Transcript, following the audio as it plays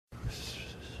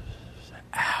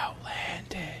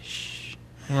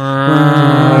Hello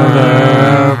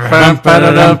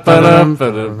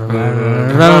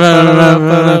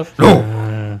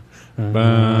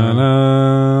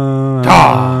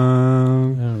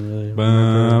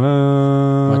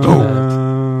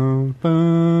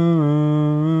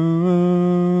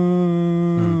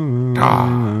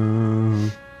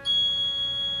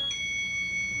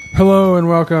and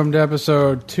welcome to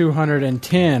episode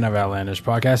 210 of Outlandish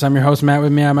Podcast. I'm your host, Matt.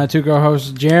 With me, I have my two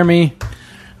co-hosts, Jeremy.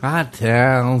 Hot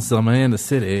town, summer in the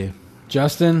city.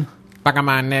 Justin. Back on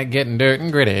my neck, getting dirt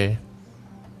and gritty.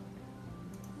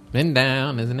 Been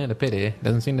down, isn't it a pity?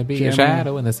 Doesn't seem to be a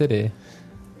shadow in the city.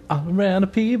 All around the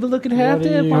people looking half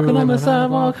dead, walking on the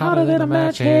sidewalk, hotter than a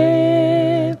match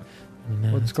head.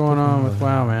 What's going on with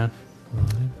WoW, man?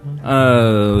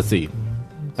 Let's see.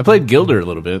 I played Gilder a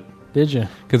little bit. Did you?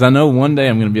 Because I know one day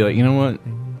I'm going to be like, you know what?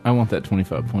 I want that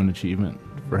 25-point achievement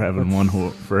for having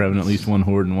at least one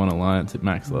horde and one alliance at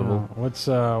max level. No,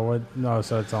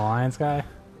 so it's Alliance guy?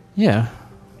 Yeah.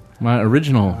 My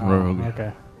original rogue.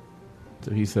 Okay.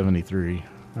 So he's 73.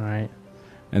 All right.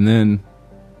 And then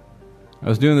I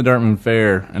was doing the Dartmouth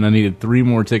Fair, and I needed 3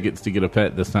 more tickets to get a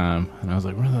pet this time. And I was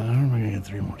like, how am I going to get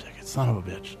 3 more tickets? Son of a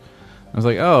bitch. I was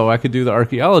like, I could do the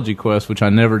archaeology quest, which I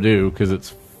never do because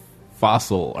it's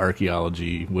fossil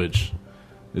archaeology, which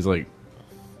is like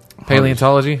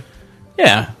Paleontology?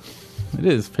 Yeah, it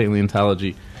is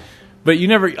paleontology. But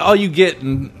all you get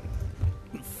in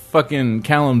fucking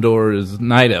Kalimdor is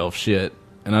night elf shit.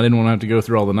 And I didn't want to have to go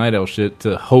through all the night elf shit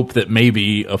to hope that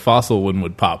maybe a fossil one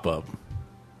would pop up.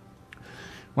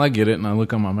 Well, I get it, and I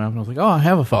look on my map, and I was like, I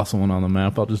have a fossil one on the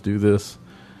map. I'll just do this.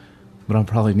 But I'll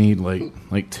probably need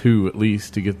like 2 at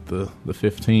least to get the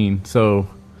 15. So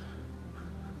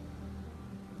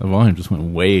the volume just went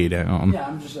way down. Yeah,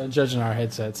 I'm just judging our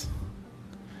headsets.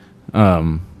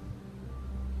 Y'all's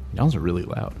are really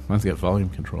loud. Mine's got volume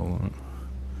control on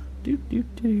it.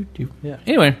 Yeah.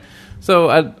 Anyway, so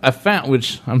I found,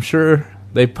 which I'm sure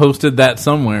they posted that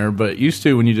somewhere, but used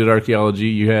to when you did archaeology,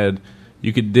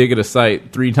 you could dig at a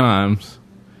site 3 times,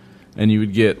 and you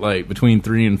would get like between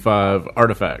 3 and 5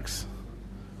 artifacts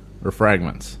or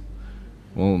fragments.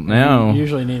 Well, now You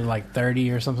usually need like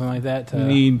 30 or something like that. You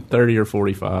need 30 or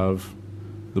 45.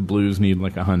 The blues need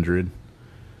like 100.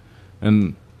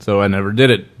 And so I never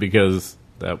did it because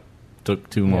that took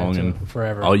too long and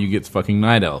forever. All you get's fucking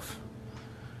night elf.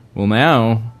 Well,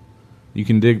 now you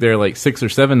can dig there like 6 or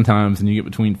 7 times and you get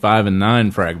between 5 and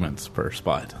 9 fragments per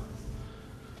spot.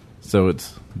 So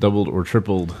it's doubled or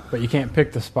tripled. But you can't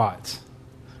pick the spots.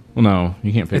 Well, no,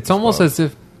 you can't pick It's the almost spots.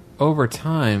 as if over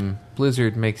time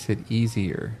Blizzard makes it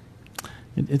easier.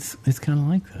 It's kind of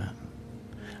like that.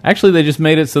 Actually, they just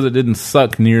made it so that it didn't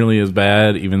suck nearly as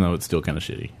bad, even though it's still kind of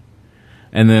shitty.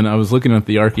 And then I was looking at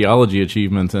the archaeology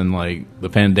achievements, and like the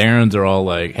Pandarans are all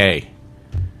like, "Hey,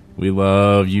 we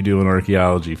love you doing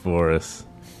archaeology for us."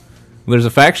 Well, there's a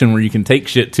faction where you can take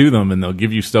shit to them, and they'll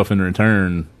give you stuff in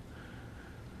return.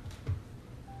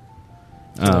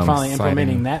 So they're finally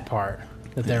implementing that part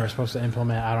that they were supposed to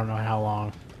implement. I don't know how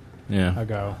long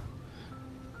ago.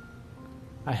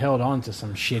 I held on to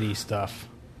some shitty stuff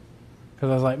because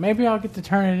I was like, maybe I'll get to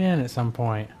turn it in at some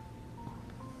point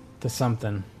to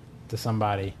somebody.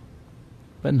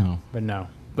 But no. But now.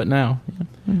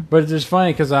 Yeah. But it's just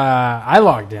funny because I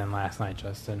logged in last night,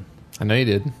 Justin. I know you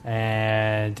did.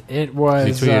 And it was...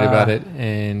 You tweeted about it,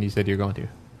 and you said you're going to.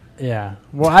 Yeah.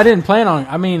 Well, I didn't plan on...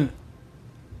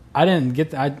 I didn't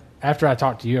get... after I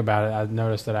talked to you about it, I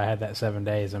noticed that I had that 7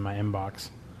 days in my inbox.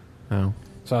 Oh.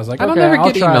 So I was like, I don't okay, ever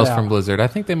I'll get try emails it out. from Blizzard. I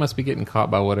think they must be getting caught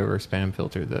by whatever spam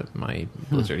filter that my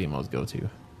Blizzard emails go to.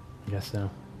 I guess so.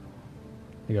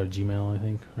 You go to Gmail, I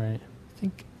think, right? I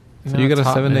think. So you got a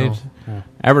 7 day... Yeah.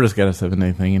 Abertus got a 7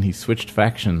 day thing, and he switched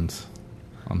factions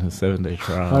on his 7 day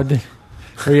trial.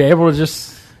 Were you able to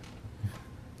just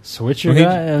switch your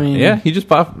guy? Yeah, he just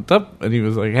popped up, and he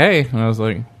was like, "Hey," and I was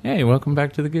like, "Hey, welcome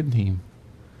back to the good team."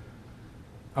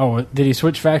 Oh, did he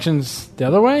switch factions the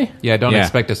other way? Yeah, don't Yeah.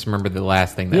 expect us to remember the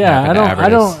last thing that Yeah, happened to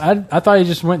Avernus. I thought he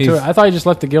just went to. I thought he just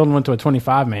left the guild and went to a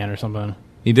 25-man or something.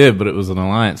 He did, but it was an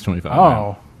Alliance 25.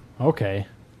 Oh, okay.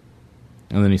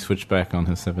 And then he switched back on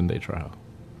his 7 day trial.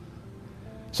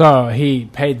 So he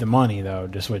paid the money though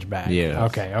to switch back. Yeah.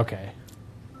 Okay.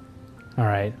 All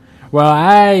right. Well,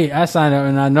 I signed up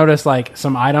and I noticed like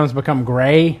some items become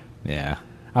gray. Yeah.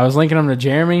 I was linking them to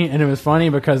Jeremy, and it was funny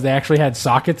because they actually had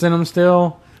sockets in them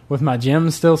still, with my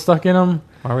gems still stuck in them.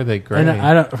 Why were they gray? And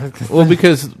I don't. Well,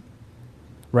 because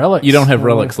relics. you don't have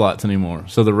relic slots anymore,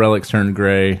 so the relics turn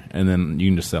gray, and then you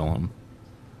can just sell them.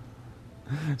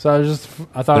 So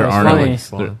I thought There it was aren't funny. relic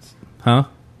slots. Huh?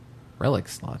 Relic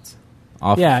slots.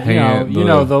 offhand. You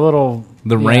know the little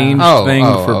range thing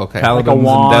for paladins like a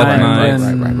wand and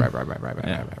death knights.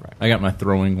 Right. I got my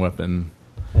throwing weapon.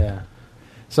 Yeah.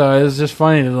 So it was just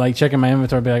funny to like check in my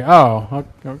inventory and be like, oh,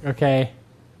 okay.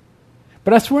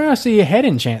 But I swear I see a head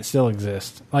enchant still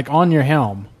exist, like on your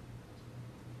helm.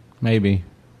 Maybe.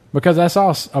 Because I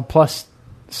saw a plus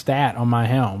stat on my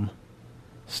helm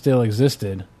still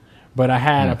existed. But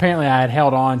apparently I had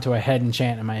held on to a head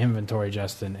enchant in my inventory,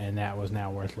 Justin, and that was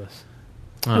now worthless.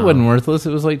 It wasn't worthless.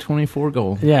 It was like 24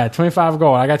 gold. Yeah, 25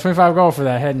 gold. I got 25 gold for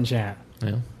that head enchant.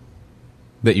 Yeah.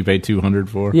 That you paid 200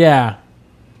 for? Yeah.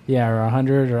 Yeah, or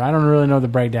 100, or I don't really know the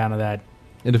breakdown of that.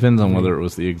 It depends on whether it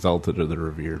was the exalted or the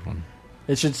revered one.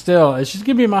 It should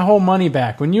give me my whole money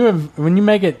back. When you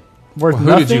make it worth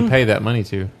nothing. Who did you pay that money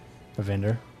to? A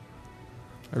vendor.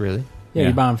 Oh, really? Yeah,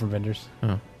 you buy them from vendors.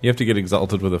 Oh. You have to get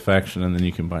exalted with a faction, and then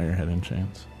you can buy your head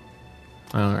enchants.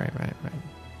 Oh, right.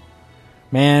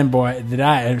 Man, boy, did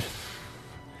I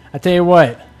tell you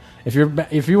what, if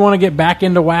you want to get back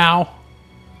into WoW,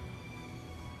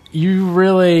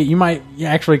 you might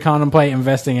actually contemplate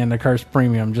investing in the Curse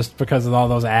Premium just because of all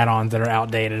those add-ons that are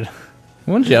outdated.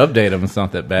 Once you update them, it's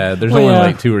not that bad. There's only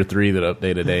like 2 or 3 that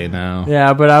update a day now.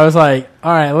 Yeah, but I was like,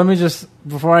 all right, let me just,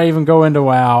 before I even go into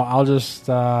WoW, I'll just,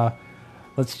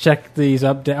 let's check these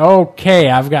updates. Okay,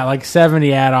 I've got like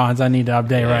 70 add-ons I need to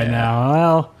update right now.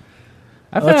 Well,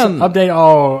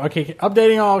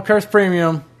 updating all Curse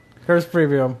Premium. More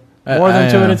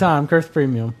than 2 at a time, Curse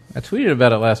Premium. I tweeted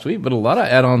about it last week, but a lot of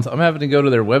add-ons, I'm having to go to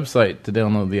their website to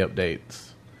download the updates.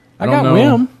 I got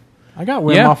Wim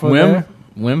off of there.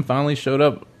 Wim finally showed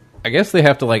up. I guess they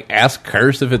have to like ask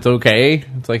Curse if it's okay.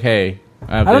 It's like, hey,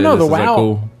 I don't know, the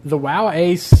WoW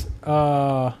Ace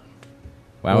WoW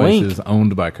Ace is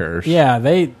owned by Curse. Yeah,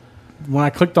 when I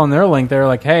clicked on their link, they were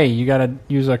like, hey, you got to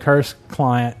use a Curse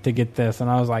client to get this. And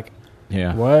I was like,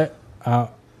 yeah. What?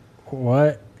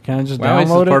 What? Can I just WoW Ace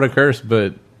download is part of Curse,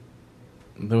 but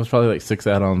there was probably like 6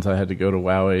 add-ons. I had to go to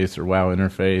WoW Ace or WoW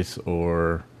Interface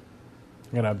or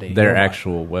their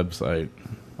actual website.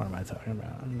 What am I talking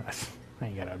about? I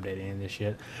ain't got to update any of this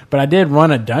shit. But I did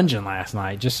run a dungeon last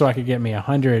night just so I could get me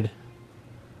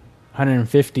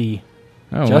 150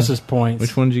 Justice points.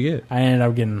 Which one did you get? I ended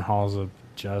up getting Halls of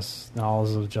Justice.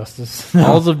 Halls of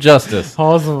Justice.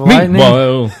 Halls of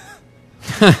Lightning.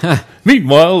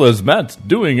 Meanwhile, as Matt's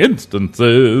doing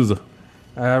instances.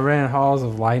 I ran Halls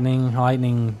of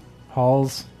Lightning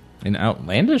Halls. In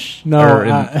Outlandish? No. In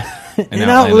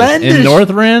Outlandish. In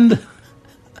Northrend?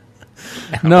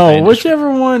 No,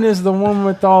 whichever one is the one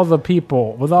with all the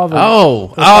people. With all the.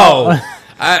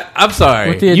 I'm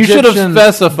sorry. You should have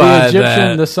specified the Egyptian,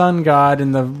 that. The sun god,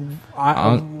 and the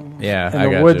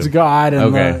woods god,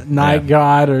 and the night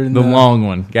god, or the long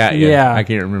one. Got you. Yeah, I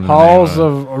can't remember. Halls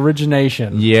of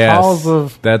Origination. Yes,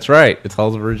 that's right. It's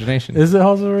Halls of Origination. Is it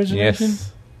Halls of Origination?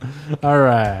 Yes. All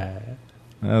right.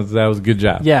 That was a good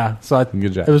job. Yeah. So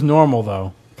good job. It was normal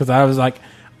though, because I was like,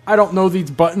 I don't know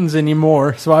these buttons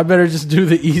anymore, so I better just do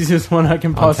the easiest one I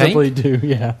can possibly do.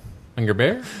 Yeah. On your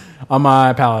bear? On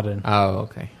my paladin. Oh,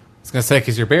 okay. I was going to say,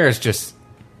 because your bear is just...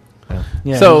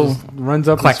 Yeah, so runs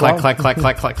up clack, clack, clack, clack,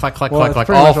 clack, clack, clack, clack, clack,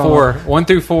 all 4, 1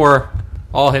 through 4,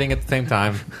 all hitting at the same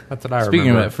time. That's what I remember.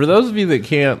 Speaking of it, for those of you that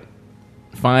can't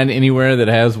find anywhere that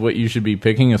has what you should be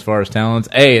picking as far as talents,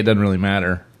 it doesn't really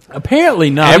matter.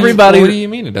 Apparently not. Everybody. What do you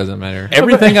mean it doesn't matter?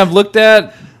 Everything I've looked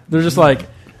at, they're just like,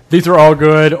 these are all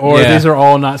good, or these are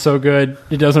all not so good.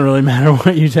 It doesn't really matter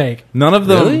what you take. None of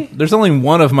them. Really? There's only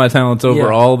one of my talents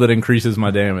overall that increases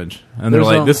my damage. And they're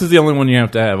like, this is the only one you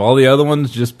have to have. All the other ones,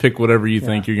 just pick whatever you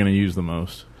think you're going to use the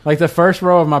most. Like the first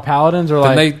row of my paladins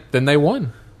are Then they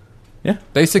won. Yeah.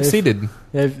 They succeeded.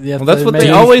 Well, that's what they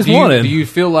always wanted. Do you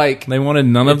feel like... They wanted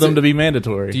none of them to be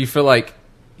mandatory. Do you feel like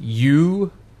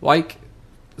you like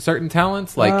certain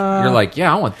talents? Like, you're like,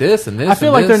 I want this and this I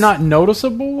feel like they're not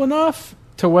noticeable enough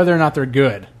to whether or not they're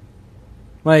good.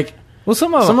 Like,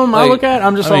 some of them I look at,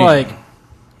 I'm just like,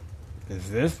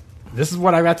 is this is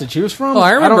what I got to choose from? Well,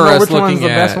 I remember don't know which one's the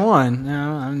best one.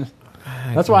 No,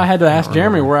 that's why I had to ask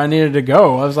Jeremy where I needed to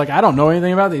go. I was like, I don't know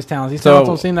anything about these talents. These talents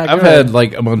don't seem that good. I've had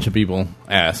like a bunch of people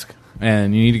ask,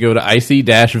 and you need to go to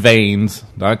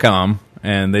icy-veins.com,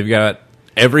 and they've got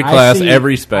every class,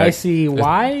 every spec.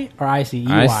 ICY or ICEY?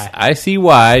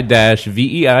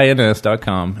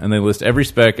 ICY-veins.com, and they list every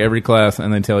spec, every class,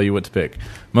 and they tell you what to pick.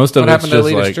 Most of it's just like...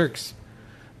 What happened to Elitist Jerks?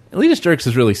 Elitist Jerks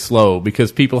is really slow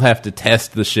because people have to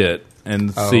test the shit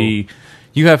and see...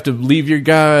 You have to leave your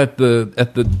guy at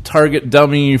the target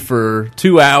dummy for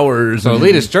 2 hours. So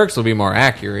Elitist Jerks will be more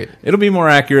accurate. It'll be more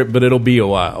accurate, but it'll be a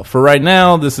while. For right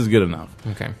now, this is good enough.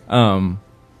 Okay.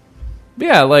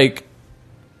 Yeah, like...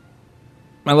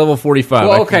 My level 45.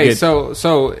 Well, okay,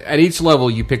 so at each level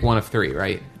you pick one of 3,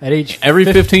 right? At every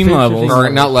 15 levels,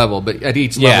 or not level, but at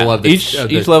each level of the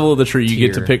each level of the tree, you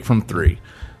get to pick from 3.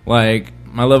 Like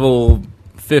my level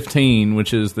 15,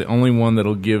 which is the only one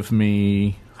that'll give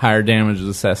me higher damage as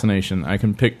assassination. I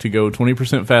can pick to go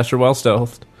 20% faster while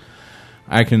stealthed.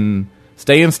 I can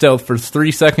stay in stealth for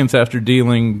 3 seconds after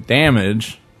dealing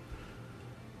damage,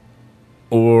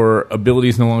 or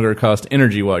abilities no longer cost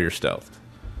energy while you're stealthed.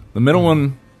 The middle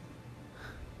one,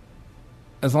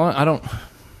 as long I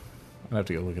have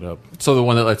to go look it up. So the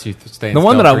one that lets you stay in the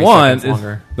one that I want is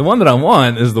the one that I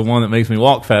want is the one that makes me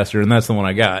walk faster, and that's the one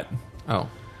I got. Oh,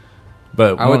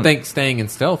 but I would think staying in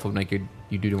stealth would make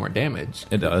you do more damage.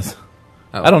 It does.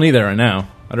 Oh. I don't need that right now.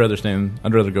 I'd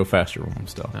rather go faster when I'm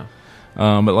stealth.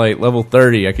 Oh. But like level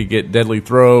 30, I could get Deadly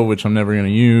Throw, which I'm never going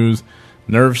to use.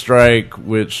 Nerve Strike,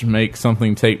 which makes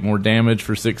something take more damage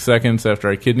for 6 seconds after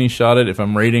I kidney shot it. If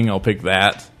I'm raiding, I'll pick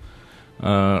that.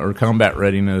 Or Combat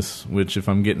Readiness, which if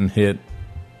I'm getting hit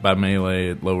by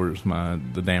melee, it lowers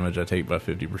the damage I take by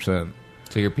 50%.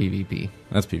 So you're PvP.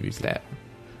 That's PvP. Stat.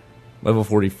 Level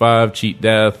 45, Cheat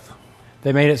Death.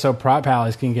 They made it so prop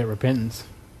pallies can get repentance.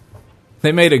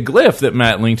 They made a glyph that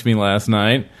Matt linked me last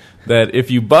night that if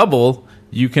you bubble,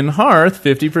 you can hearth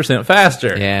 50%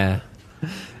 faster. Yeah.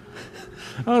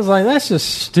 I was like, that's just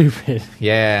stupid.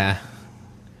 Yeah.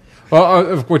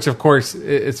 Well, which, of course,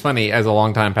 it's funny. As a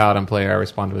longtime Paladin player, I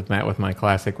responded with Matt with my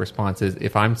classic responses.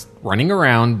 If I'm running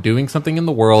around doing something in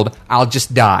the world, I'll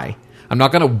just die. I'm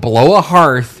not going to blow a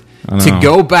hearth to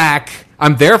go back.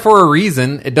 I'm there for a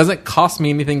reason. It doesn't cost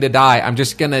me anything to die. I'm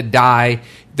just going to die.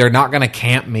 They're not going to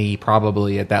camp me,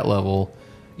 probably, at that level,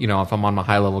 if I'm on my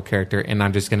high-level character, and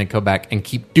I'm just going to go back and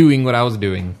keep doing what I was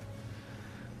doing.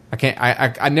 I can't.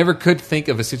 I never could think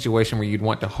of a situation where you'd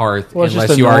want to hearth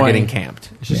unless you are getting camped.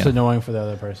 It's just annoying for the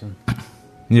other person.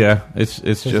 Yeah, it's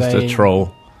just a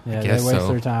troll. Yeah, they waste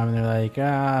their time and they're like,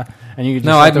 and you.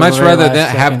 I'd much rather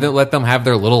let them have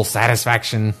their little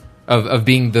satisfaction of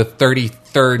being the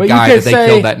 33rd guy that they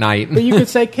killed that night. But you could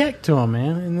say "keck" to them,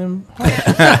 man, and then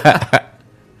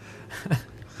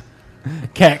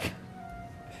keck.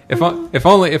 If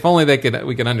only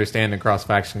we could understand and cross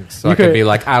factions, so I could be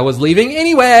like, I was leaving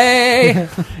anyway.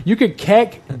 You could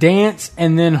keck, dance,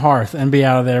 and then hearth and be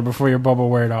out of there before your bubble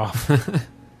wear it off.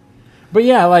 But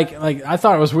yeah, like I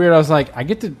thought it was weird. I was like, I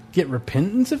get to get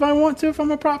repentance if I want to, if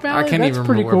I'm a prop ally. I can't even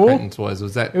remember what repentance was.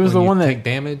 Was that? It was the one that take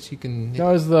damage. You can.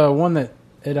 That was the one that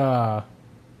it. At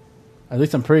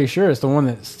least I'm pretty sure it's the one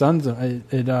that stuns them.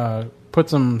 It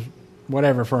puts them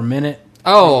whatever for a minute.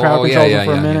 Crowd controls them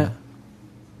for a minute. Yeah.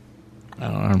 I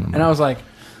don't remember. And I was like,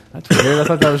 that's weird. I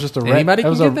thought that was just a... Anybody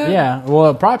can get that? Yeah.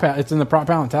 Well, it's in the prop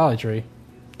talent tally tree.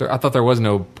 I thought there was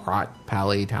no prop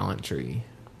pally talent tree.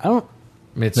 It's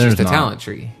There's just a not. talent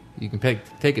tree. You can take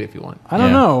it if you want. I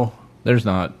don't know. There's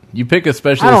not. You pick a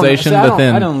specialization, but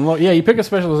then... you pick a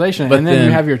specialization, and then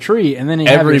you have your tree, and then you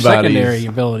have your secondary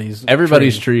abilities.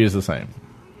 Everybody's tree is the same,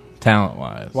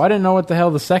 talent-wise. Well, I didn't know what the hell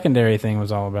the secondary thing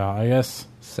was all about, I guess.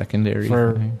 Secondary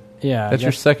thing? Yeah, that's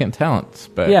your second talent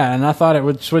spec. Yeah, and I thought it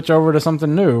would switch over to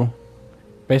something new,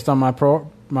 based on my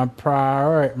specialization.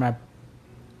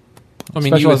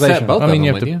 You would set both.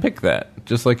 You have to pick that,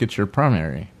 just like it's your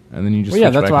primary, and then you just. Well, yeah,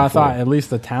 that's why I thought at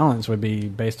least the talents would be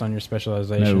based on your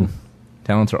specialization. No,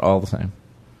 talents are all the same.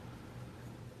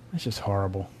 That's just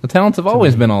horrible. The talents have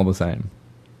always been all the same.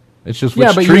 It's just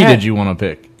which tree did you want to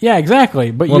pick? Yeah, exactly.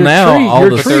 But your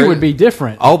tree would be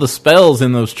different. All the spells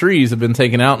in those trees have been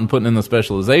taken out and put in the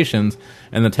specializations,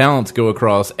 and the talents go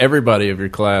across everybody of your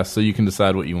class, so you can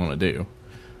decide what you want to do.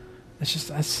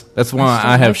 That's why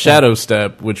I have Shadow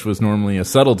Step, which was normally a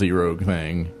subtlety rogue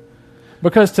thing.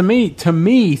 Because to me,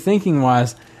 thinking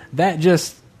wise, that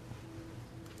just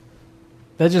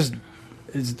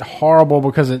is horrible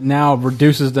because it now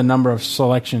reduces the number of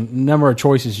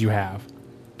choices you have.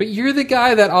 But you're the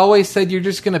guy that always said you're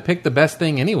just going to pick the best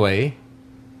thing anyway.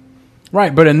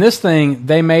 Right, but in this thing,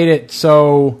 they made it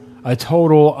so a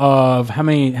total of... How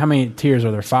many tiers are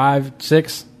there? 5?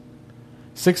 6?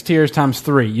 6 tiers times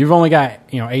 3. You've only got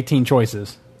 18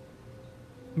 choices.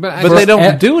 But they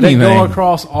don't do anything. They go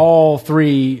across all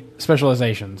 3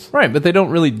 specializations. Right, but they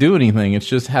don't really do anything. It's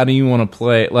just how do you want to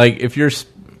play... Like, if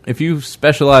you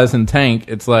specialize in tank,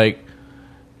 it's like,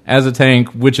 as a tank,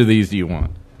 which of these do you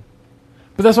want?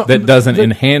 But that doesn't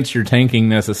enhance your tanking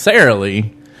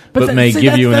necessarily, but may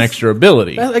give you an extra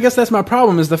ability. I guess that's my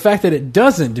problem, is the fact that it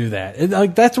doesn't do that.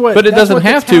 But it doesn't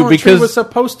have to, because it was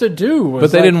supposed to do.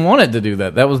 But they didn't want it to do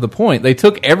that. That was the point. They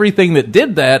took everything that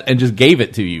did that and just gave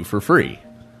it to you for free.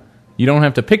 You don't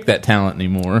have to pick that talent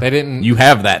anymore. They didn't. You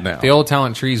have that now. The old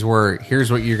talent trees were,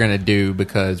 here's what you're going to do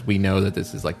because we know that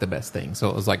this is like the best thing. So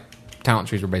it was like talent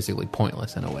trees were basically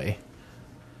pointless in a way.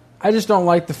 I just don't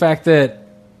like the fact that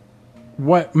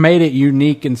what made it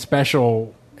unique and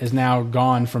special is now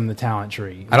gone from the talent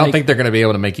tree. I don't think they're going to be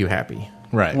able to make you happy.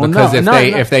 Right. Well, because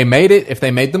if they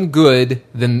made them good,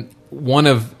 then one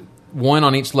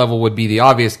on each level would be the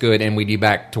obvious good, and we'd be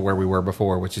back to where we were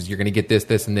before, which is you're going to get this,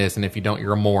 this, and this, and if you don't,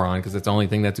 you're a moron because it's the only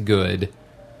thing that's good.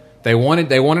 They wanted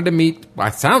to meet. Well,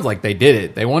 it sounds like they did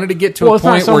it. They wanted to get to a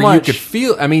point where you could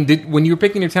feel. I mean, when you were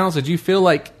picking your talents, did you feel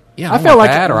like, I felt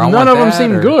like none of them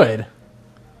seemed good.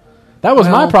 That was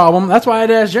my problem. That's why I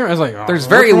had asked Jeremy. I was like, there's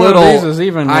very little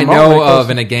I know of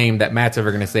in a game that Matt's ever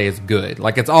going to say is good.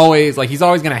 Like it's always like he's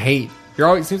always going to hate.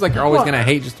 Seems like you're always going to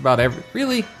hate just about every.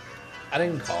 Really. I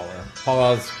didn't call her.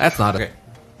 Pause. That's not okay.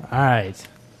 All right.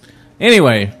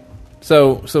 Anyway,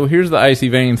 so here's the Icy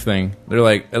Veins thing. They're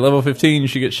like, at level 15, you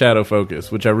should get Shadow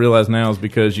Focus, which I realize now is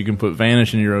because you can put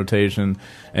Vanish in your rotation,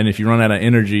 and if you run out of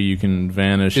energy, you can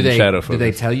Vanish and Shadow Focus. Do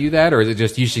they tell you that, or is it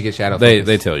just you should get Shadow Focus?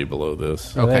 They tell you below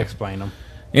this. Okay. They explain them.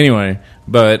 Anyway,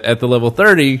 but at the level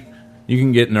 30... you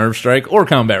can get Nerve Strike or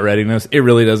Combat Readiness. It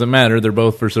really doesn't matter. They're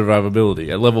both for survivability.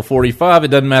 At level 45, it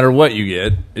doesn't matter what you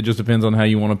get. It just depends on how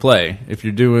you want to play. If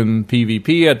you're doing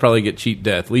PvP, I'd probably get Cheat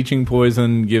Death. Leeching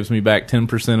Poison gives me back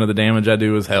 10% of the damage I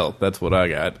do as health. That's what I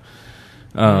got.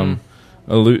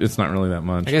 It's not really that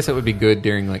much. I guess it would be good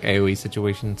during like AoE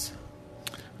situations.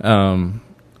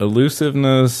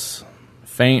 Elusiveness,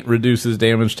 Feint reduces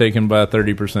damage taken by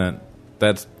 30%.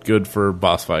 That's good for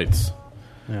boss fights.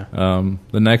 Yeah.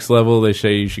 The next level, they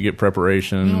say you should get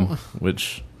Preparation,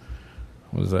 which,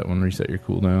 what is that one? Reset your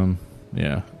cooldown.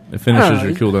 Yeah. It finishes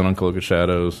your cooldown on Cloak of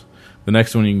Shadows. The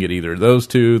next one, you can get either of those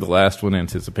two. The last one,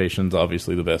 Anticipation's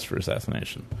obviously the best for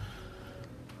Assassination.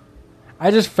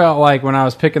 I just felt like when I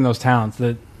was picking those talents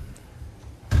that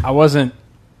I wasn't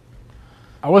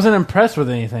impressed with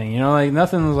anything. You know, like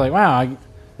nothing was like, wow,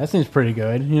 that seems pretty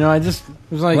good. You know, I just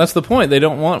was like... Well, that's the point. They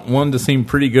don't want one to seem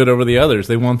pretty good over the others.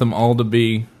 They want them all to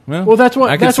be... Well, that's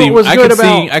what was good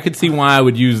about... I could see why I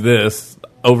would use this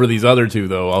over these other two,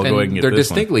 though. I'll go ahead and get this one. They're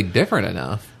distinctly different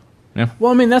enough. Yeah.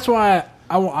 Well, I mean, that's why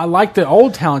I like the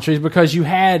old talent trees, because you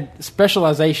had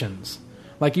specializations.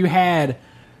 Like, you had...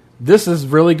 This is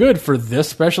really good for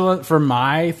this for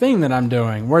my thing that I'm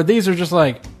doing. Where these are just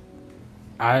like...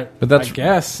 I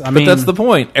guess. But that's the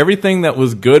point. Everything that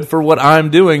was good for what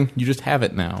I'm doing, you just have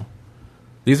it now.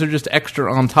 These are just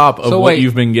extra on top of what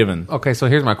you've been given. Okay, so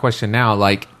here's my question now.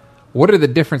 Like, what are the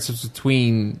differences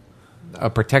between a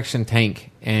protection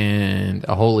tank and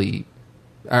or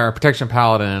a protection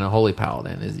paladin and a holy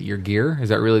paladin? Is it your gear? Is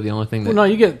that really the only thing that... Well,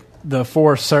 no, you get the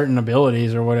 4 certain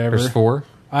abilities or whatever. There's 4?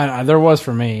 There was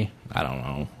for me. I don't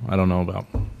know. I don't know about...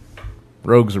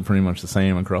 Rogues are pretty much the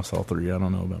same across all 3. I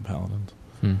don't know about paladins.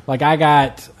 Like I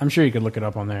got, I'm sure you could look it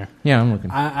up on there. Yeah, I'm looking.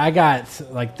 I got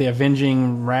like the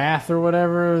Avenging Wrath or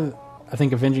whatever. I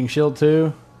think Avenging Shield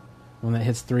too, one that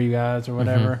hits 3 guys or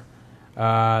whatever. The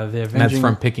Avenging, and that's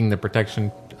from picking the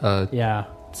protection.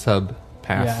 Sub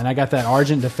path. Yeah, and I got that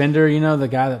Argent Defender. You know, the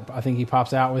guy that I think he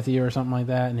pops out with you or something like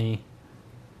that, and he.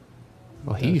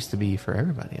 Well, he used to be for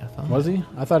everybody. I thought. Was he?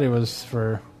 I thought he was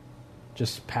for.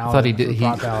 Just paladin. I thought he did.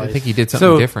 I think he did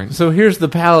something different. So here's the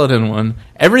paladin one.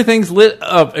 Everything's lit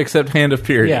up except Hand of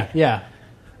Purity. Yeah.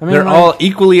 I mean, they're all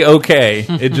equally okay.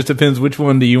 It just depends which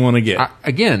one do you want to get.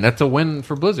 Again, that's a win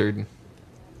for Blizzard.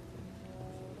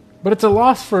 But it's a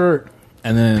loss for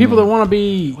people that want to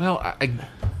be. Well, I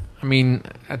mean,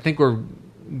 I think we're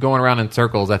going around in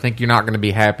circles. I think you're not going to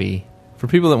be happy for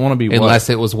people that want to be unless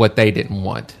it was what they didn't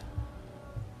want.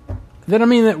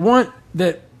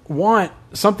 That want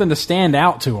something to stand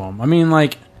out to them. I mean,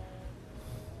 like,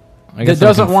 that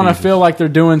doesn't want to feel like they're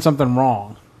doing something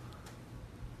wrong.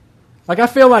 Like, I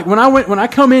feel like when I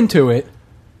come into it,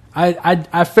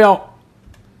 I felt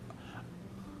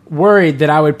worried that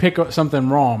I would pick up something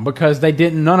wrong because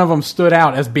none of them stood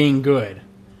out as being good.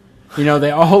 You know,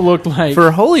 they all looked like...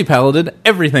 For Holy Paladin,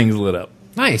 everything's lit up.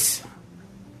 Nice.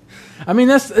 I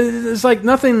mean, it's like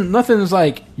nothing's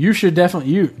like, you should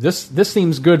definitely... This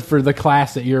seems good for the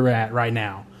class that you're at right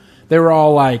now. They were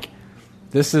all like,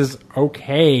 this is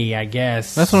okay, I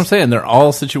guess. That's what I'm saying. They're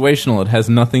all situational. It has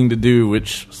nothing to do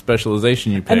which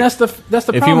specialization you pick. And that's the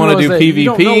problem. If you want to do PvP... You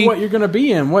don't know what you're going to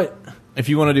be in. If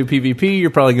you want to do PvP, you're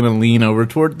probably going to lean over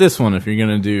toward this one. If you're going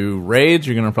to do raids,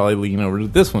 you're going to probably lean over to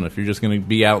this one. If you're just going to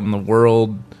be out in the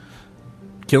world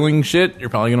killing shit, you're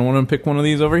probably going to want to pick one of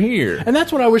these over here. And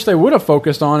that's what I wish they would have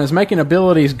focused on, is making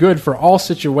abilities good for all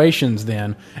situations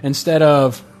then, instead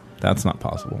of... That's not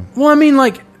possible. Well, I mean,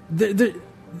 like,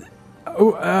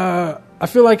 I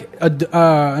feel like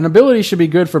an ability should be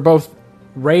good for both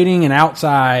raiding and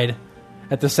outside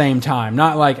at the same time.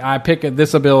 Not like I pick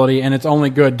this ability and it's only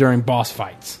good during boss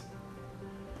fights.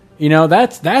 You know,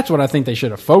 that's what I think they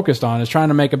should have focused on, is trying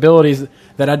to make abilities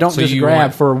that I don't just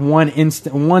grab for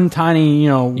one tiny, you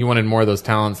know. You wanted more of those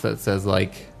talents that says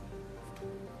like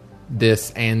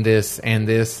this and this and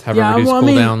this have a reduced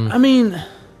cooldown. I mean,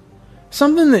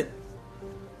 something that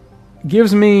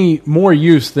gives me more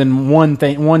use than one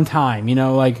time. You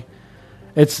know, like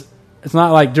it's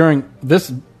not like during this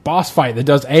boss fight that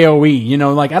does AoE. You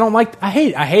know, like I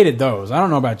hated those. I don't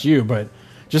know about you, but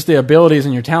just the abilities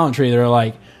in your talent tree that are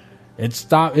like,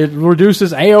 it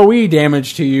reduces AoE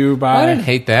damage to you by... I didn't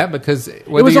hate that, because it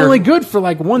was only good for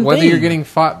like one whether thing. You're getting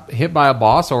hit by a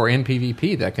boss or in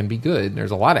PvP, that can be good. There's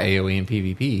a lot of AoE in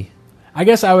PvP. I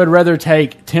guess I would rather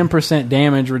take 10%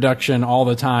 damage reduction all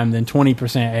the time than 20%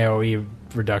 AoE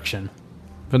reduction.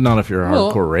 But not if you're a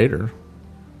hardcore raider.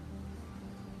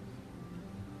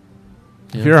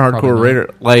 If you're a hardcore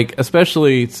raider, like,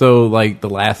 especially, so, like, the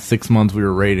last 6 months we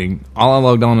were raiding, all I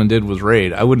logged on and did was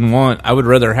raid. I would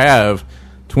rather have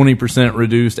 20%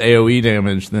 reduced AoE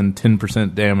damage than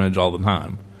 10% damage all the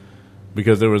time.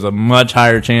 Because there was a much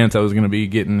higher chance I was going to be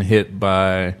getting hit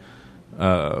by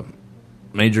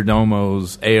Major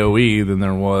Domo's AoE than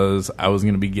there was I was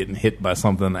going to be getting hit by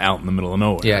something out in the middle of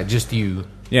nowhere. Yeah, just you.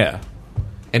 Yeah.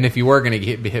 And if you were going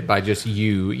to be hit by just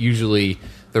you, usually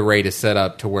the raid is set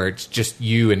up to where it's just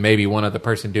you and maybe one other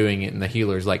person doing it, and the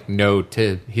healer's like, no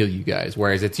to heal you guys.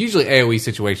 Whereas it's usually AoE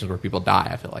situations where people die,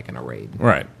 I feel like, in a raid.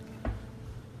 Right.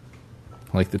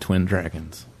 Like the Twin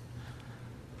Dragons.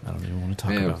 I don't even want to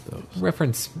talk about those.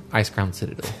 Reference Icecrown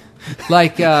Citadel.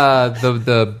 Like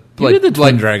the you did the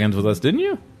Twin Dragons with us, didn't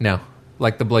you? No.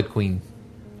 Like the Blood Queen.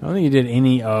 I don't think you did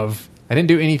any of... I didn't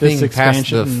do anything past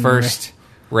the first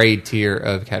raid tier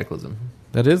of Cataclysm.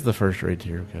 That is the first raid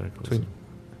tier of Cataclysm.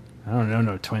 I don't know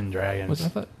no Twin Dragons.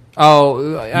 What's that?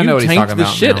 Oh, I know what he's talking about. You tanked the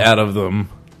shit out of them.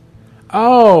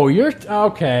 Oh, you're...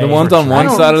 Okay. The ones on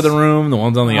one side of the room, the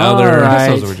ones on the other. Right.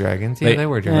 Those were dragons. Yeah, they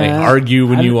were dragons. They argue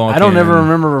when you walk in. I don't ever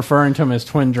remember referring to them as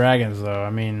Twin Dragons, though. I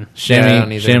mean...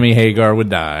 Shammy Hagar would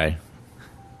die.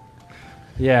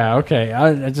 Yeah, okay.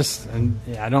 I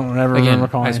don't ever remember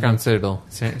calling Icecrown Citadel.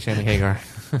 Shammy Hagar.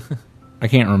 I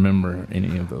can't remember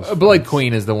any of those. Blood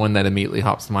Queen is the one that immediately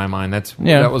hops to my mind. That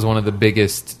was one of the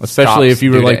biggest, especially if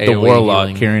you were like the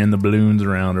warlock carrying the balloons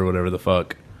around or whatever the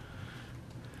fuck.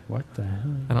 What the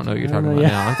hell? I don't know what you're talking about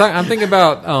now. I'm thinking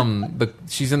about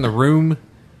she's in the room,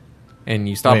 and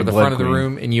you stop at the front of the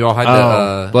room, and you all had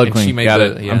to Blood Queen. Got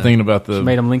it. I'm thinking about she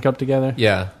made them link up together.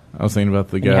 Yeah, I was thinking about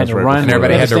the guys had to run, and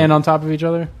everybody had to stand on top of each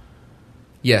other.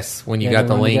 Yes, when you got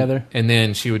the link, together. And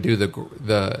then she would do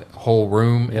the whole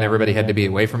room, and everybody had to be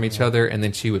away from each other, and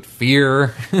then she would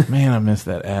fear. Man, I missed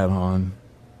that add-on.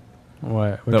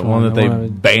 What? That one that they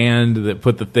banned that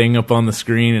put the thing up on the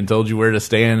screen and told you where to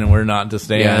stand and where not to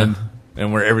stand,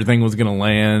 and where everything was going to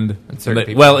land. It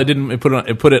didn't. It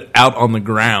put it out on the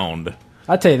ground.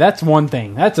 I tell you, that's one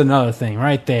thing. That's another thing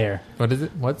right there. What is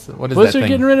it? What is Blizzard that thing?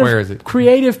 Getting rid of Where is it?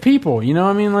 Creative people. You know what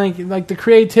I mean? Like the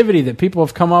creativity that people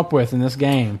have come up with in this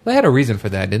game. They had a reason for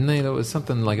that, didn't they? That was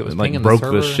something like it was like broke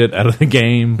the shit out of the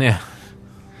game. Yeah.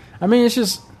 I mean, it's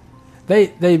just they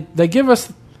give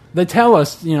us, they tell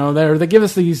us, you know, they give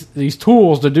us these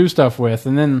tools to do stuff with,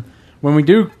 and then when we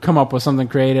do come up with something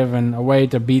creative and a way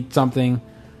to beat something,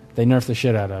 they nerf the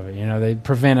shit out of it. You know, they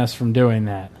prevent us from doing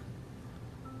that.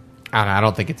 I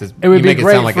don't think it's as... It would be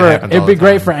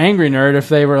great for Angry Nerd if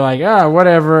they were like,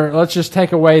 whatever, let's just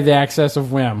take away the access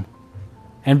of Whim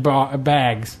and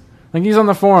bags. Like, he's on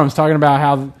the forums talking about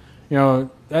how,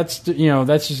 that's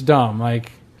just dumb.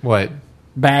 Like, what?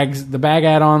 Bags, the bag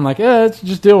add-on, like, let's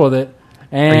just deal with it.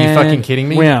 And are you fucking kidding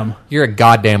me? Whim. You're a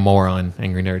goddamn moron,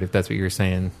 Angry Nerd, if that's what you're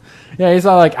saying. Yeah, he's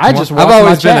all like, I've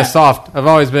always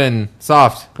been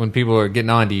soft when people are getting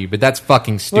on to you, but that's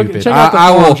fucking stupid. Look, check out the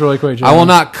forums really quick, I will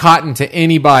not cotton to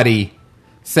anybody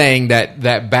saying that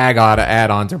bag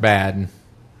add-ons are bad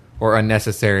or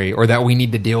unnecessary or that we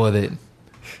need to deal with it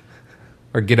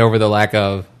or get over the lack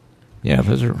of. Yeah,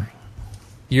 those are...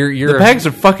 The bags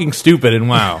are fucking stupid in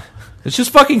WoW. It's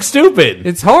just fucking stupid.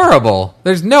 It's horrible.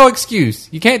 There's no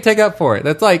excuse. You can't take up for it.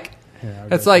 That's like...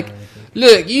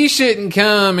 Look, you shouldn't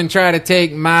come and try to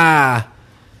take my...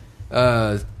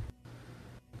 No.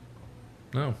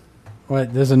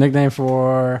 What, there's a nickname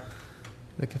for...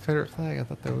 The Confederate flag? I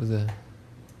thought there was a...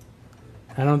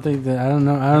 I don't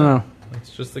know.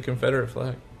 It's just the Confederate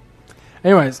flag.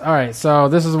 Anyways, alright, so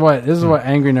this is what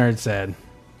Angry Nerd said.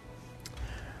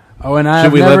 Oh, and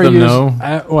should we let them know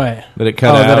what? That it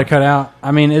cut out? That it cut out?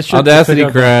 I mean, it's just... Audacity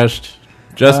crashed.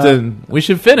 Justin, we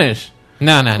should finish.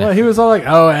 No. Well, he was all like,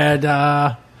 "Oh, and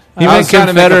he meant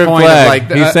Confederate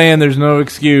flag. He's saying there's no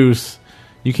excuse.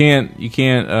 You can't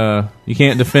defend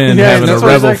having a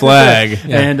rebel flag."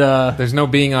 Yeah. And there's no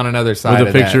being on another side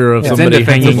with a picture of somebody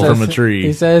hanging from a tree.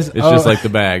 He says, it's just like the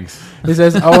bags. He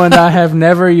says, "Oh, and I have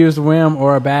never used Wim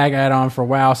or a bag add-on for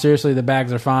WoW. Seriously, the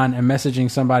bags are fine, and messaging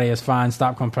somebody is fine.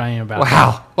 Stop complaining about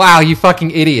it." Wow, you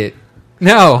fucking idiot.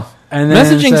 No. And then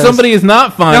messaging somebody is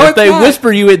not fine. No, if they not.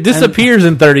 Whisper you, it disappears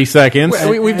in 30 seconds.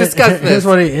 We've discussed this.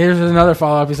 Here's another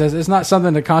follow-up. He says, "It's not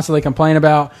something to constantly complain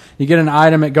about. You get an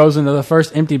item, it goes into the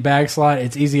first empty bag slot.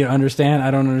 It's easy to understand.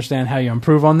 I don't understand how you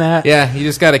improve on that." Yeah, you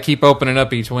just got to keep opening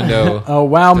up each window.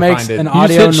 WoW makes an you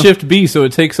audio... just hit Shift B, so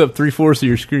it takes up 3/4 of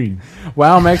your screen.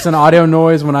 WoW makes an audio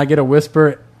noise when I get a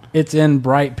whisper. It's in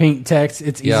bright pink text.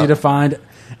 It's easy to find.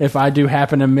 If I do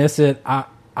happen to miss it,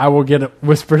 I will get it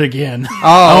whispered again.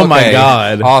 Oh my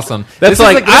God. Awesome. That's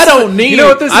I don't need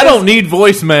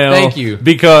voicemail. Thank you.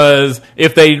 Because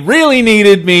if they really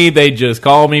needed me, they'd just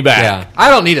call me back. Yeah. I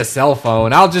don't need a cell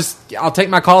phone. I'll take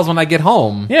my calls when I get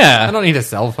home. Yeah. I don't need a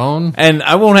cell phone. And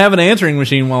I won't have an answering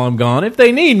machine while I'm gone. If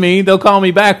they need me, they'll call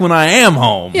me back when I am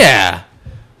home. Yeah.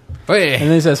 And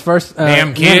then he says, "First,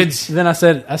 damn kids." Then I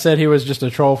said he was just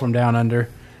a troll from down under.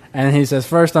 And he says,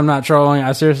 "First, I'm not trolling.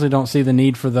 I seriously don't see the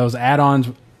need for those add-ons.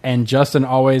 And Justin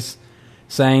always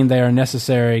saying they are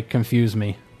necessary confuse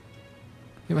me."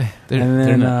 And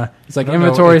then it's like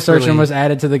inventory searching was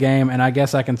added to the game, and I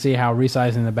guess I can see how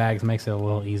resizing the bags makes it a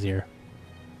little easier.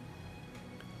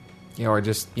 Yeah, or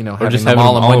just having them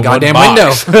all in one goddamn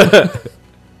window.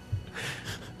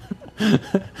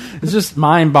 It's just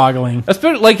mind-boggling.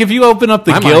 Especially like if you open up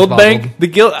the guild bank,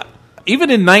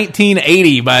 even in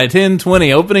 1980 by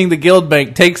 1020, opening the guild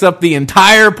bank takes up the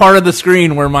entire part of the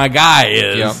screen where my guy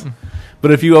is. Yep.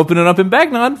 But if you open it up in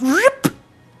Bagnon,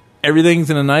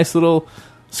 everything's in a nice little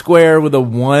square with a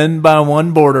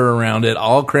 1x1 border around it,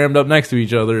 all crammed up next to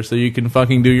each other, so you can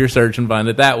fucking do your search and find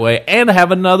it that way, and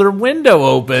have another window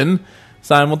open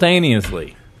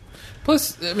simultaneously.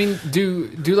 Plus, I mean, do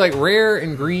like rare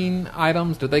and green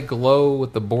items, do they glow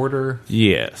with the border?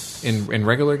 Yes. In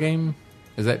regular game?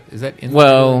 Is that in the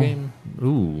regular game?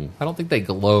 Ooh. I don't think they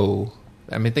glow.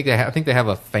 I mean, I think they have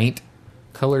a faint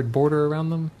colored border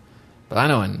around them. But I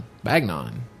know in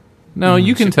Bagnon. No,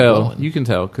 you can tell. Glowing. You can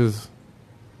tell because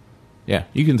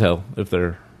you can tell if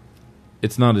they're.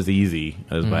 It's not as easy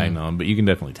as Bagnon, but you can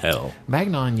definitely tell.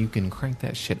 Bagnon, you can crank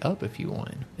that shit up if you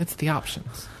want. It's the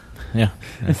options. Yeah.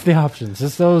 It's the options.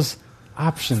 It's those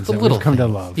options that we've come to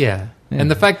love. Yeah. And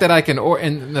the fact that I can,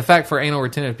 and the fact for anal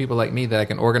retentive people like me that I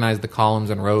can organize the columns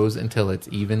and rows until it's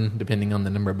even, depending on the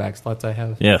number of back slots I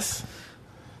have. Yes.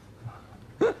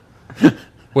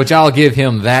 Which I'll give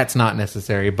him. That's not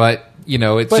necessary, but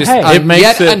it's just it makes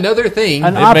yet another thing.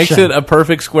 It makes it a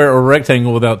perfect square or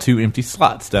rectangle without two empty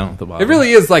slots down at the bottom. It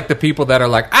really is like the people that are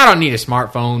like, I don't need a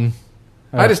smartphone.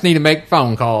 I just need to make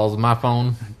phone calls with my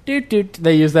phone.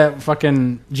 They use that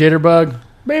fucking jitterbug.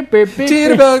 Beep, beep, beep,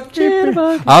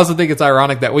 jitterbug. I also think it's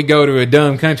ironic that we go to a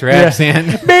dumb country accent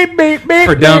beep, beep, beep,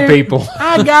 for dumb people.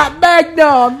 I got bag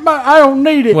dog, but I don't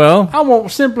need it. Well, I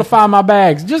won't simplify my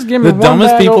bags. Just give me the one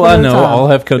dumbest bag people I know time. all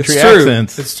have country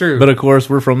accents. It's true. But of course,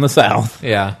 we're from the South.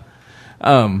 Yeah.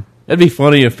 It'd be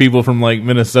funny if people from like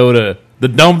Minnesota, the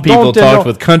dumb people, talked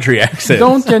with country accents.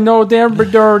 Don't you know there? I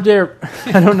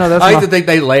don't know. That's I like to think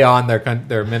they lay on their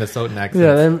Minnesotan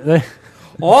accents. Yeah, they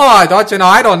I thought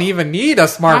I don't even need a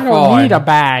smartphone. I don't need a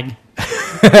bag.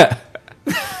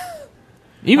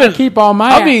 Even I keep all my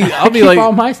I'll be like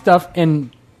all my stuff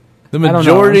in. The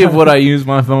majority of what I use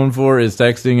my phone for is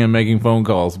texting and making phone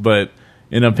calls. But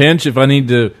in a pinch, if I need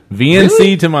to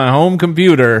VNC to my home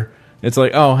computer, it's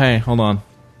like, oh hey, hold on,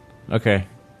 okay,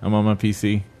 I'm on my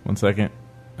PC. 1 second,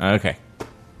 okay,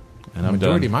 and I'm done. The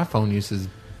majority of my phone use is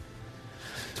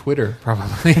Twitter,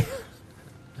 probably.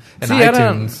 And see,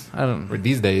 iTunes. I don't. Or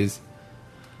these days.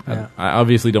 Yeah. I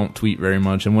obviously don't tweet very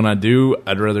much, and when I do,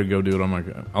 I'd rather go do it on my.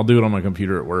 I'll do it on my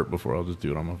computer at work before I'll just do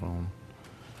it on my phone.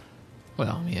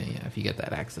 Well, yeah, if you get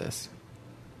that access.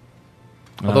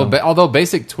 Although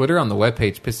basic Twitter on the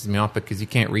webpage pisses me off because you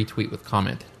can't retweet with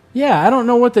comment. Yeah, I don't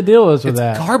know what the deal is with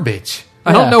that. It's garbage.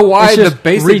 I don't know why the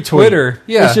basic Twitter.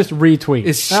 Yeah, it's just retweet.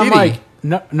 It's shitty. I'm like,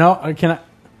 no, can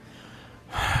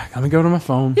I? Let me go to my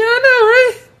phone. Yeah, I know,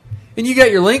 right? And you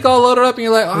got your link all loaded up, and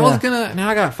you're like, now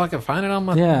I gotta fucking find it on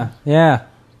my. Yeah.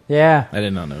 I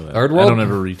did not know that. Third world. I don't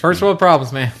ever retweet. First world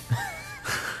problems, man.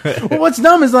 Well, what's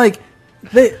dumb is like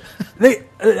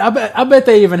I bet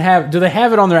they even have. Do they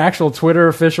have it on their actual Twitter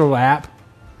official app?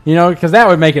 Because that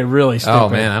would make it really stupid. Oh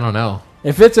man, I don't know.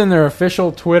 If it's in their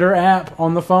official Twitter app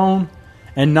on the phone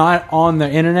and not on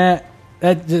the internet,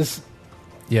 That just...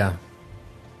 Yeah.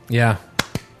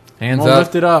 Hands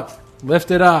up. up.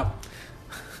 Lift it up.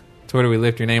 Twitter, we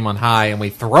lift your name on high and we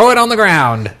throw it on the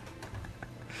ground.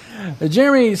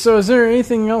 Jeremy, so is there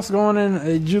anything else going in?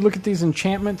 Did you look at these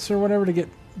enchantments or whatever to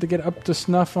get up to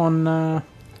snuff on...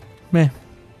 Meh.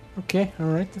 Okay,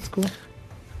 alright, that's cool.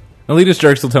 Elitist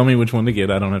jerks will tell me which one to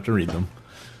get. I don't have to read them.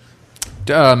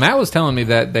 Matt was telling me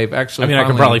that they've actually... I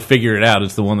can probably figure it out.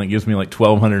 It's the one that gives me like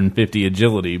 1,250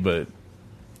 agility, but...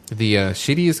 The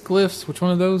shittiest glyphs, which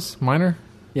one of those? Minor?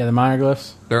 Yeah, the minor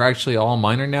glyphs. They're actually all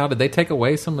minor now. Did they take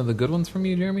away some of the good ones from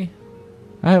you, Jeremy?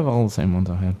 I have all the same ones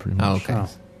I had, pretty much. Oh, okay. Oh.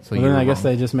 So well, then I guess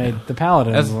they just made the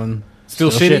Paladins one still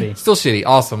shitty. Still shitty.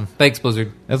 Awesome. Thanks,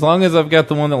 Blizzard. As long as I've got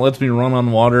the one that lets me run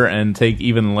on water and take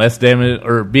even less damage,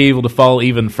 or be able to fall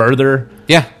even further.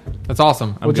 Yeah, that's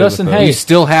awesome. Well, Justin, hey, you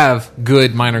still have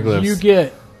good minor glyphs. You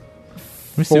get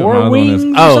 4 wings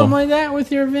or something like that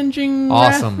with your avenging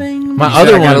awesome thing. My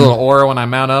other one, got a little aura when I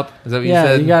mount up. Is that what you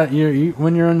said? You got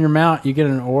when you're on your mount, you get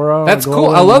an aura. That's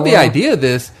cool. I love the idea of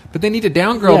this, but they need to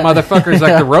downgrade motherfuckers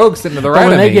like the rogues sitting to the right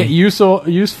of me. When they get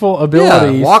useful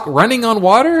abilities, running on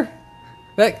water.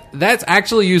 That's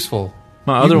actually useful.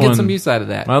 My other one, get some use out of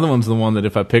that. My other one's the one that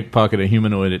if I pickpocket a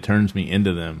humanoid, it turns me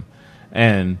into them,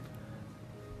 and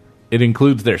it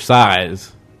includes their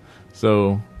size.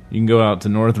 So you can go out to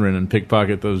Northrend and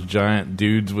pickpocket those giant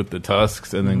dudes with the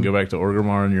tusks, and then go back to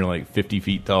Orgrimmar, and you're like 50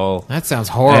 feet tall. That sounds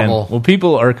horrible. And,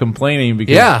 people are complaining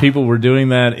because people were doing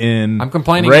that in I'm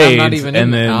complaining raids, I'm not even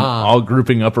and then all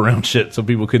grouping up around shit so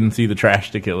people couldn't see the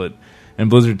trash to kill it. And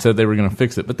Blizzard said they were going to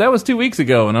fix it. But that was 2 weeks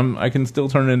ago, and I can still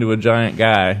turn into a giant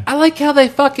guy. I like how they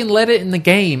fucking let it in the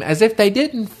game, as if they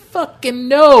didn't fucking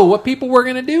know what people were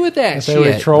going to do with that shit.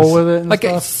 They would troll with it and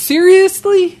stuff?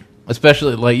 Seriously?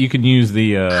 Especially, like, you can use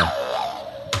the...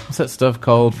 what's that stuff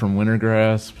called from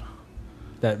Wintergrasp?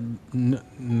 That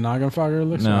Noggenfogger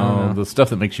elixir? No, the stuff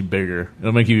that makes you bigger.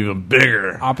 It'll make you even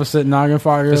bigger. Opposite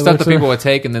Noggenfogger elixir? The stuff that people would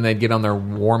take and then they'd get on their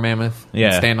war mammoth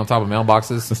and stand on top of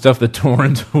mailboxes. The stuff that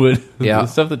Torrens would... The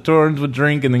stuff that Torrens would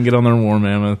drink and then get on their war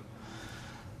mammoth.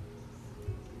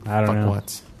 I don't know.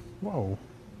 What? Whoa,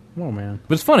 man.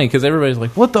 But it's funny because everybody's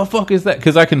like, what the fuck is that?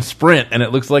 Because I can sprint and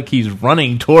it looks like he's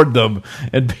running toward them.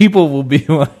 And people will be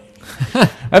like...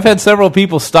 I've had several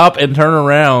people stop and turn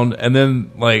around, and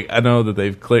then like I know that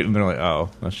they've clicked, and they're like, "Oh,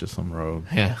 that's just some rogue."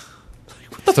 Yeah,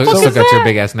 still got your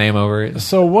big ass name over it.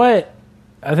 So what?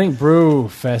 I think Brew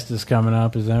Fest is coming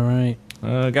up. Is that right?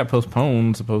 It got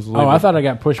postponed supposedly. Oh, I thought it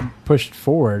got pushed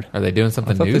forward. Are they doing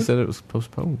something new? They said it was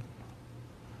postponed.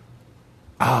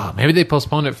 Oh, maybe they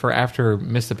postponed it for after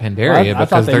Mr. Pandaria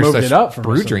because they're such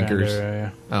brew drinkers.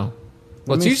 Oh,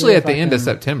 well, it's usually at the end of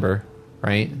September.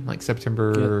 Right? Like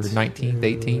September 19th,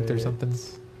 18th or something.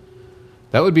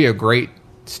 That would be a great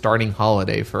starting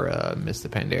holiday for Mr.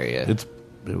 Pandaria. It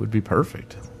would be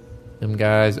perfect. Them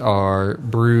guys are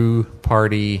brew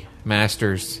party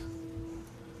masters.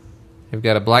 They've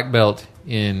got a black belt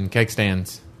in keg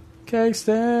stands. Keg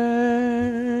stands.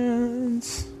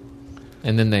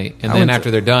 And then after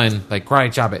they're done, like,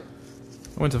 karate chop it.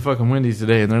 I went to fucking Wendy's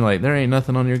today, and they're like, there ain't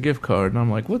nothing on your gift card. And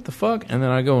I'm like, what the fuck? And then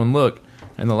I go and look.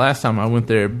 And the last time I went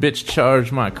there, bitch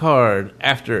charged my card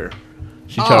after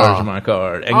she charged my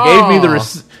card and gave me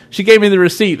the she gave me the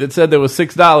receipt that said there was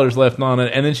 $6 left on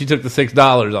it, and then she took the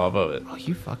 $6 off of it. Oh,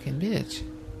 you fucking bitch!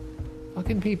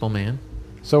 Fucking people, man.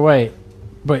 So wait,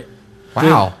 but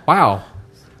wow.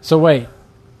 So wait,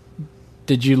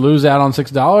 did you lose out on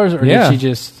 $6 or did she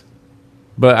just?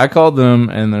 But I called them,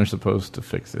 and they're supposed to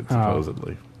fix it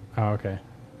supposedly. Oh, okay.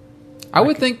 I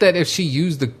would think that if she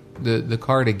used the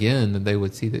card again, that they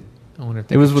would see that. I wonder if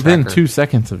they it was within 2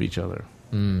 seconds of each other,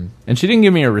 and she didn't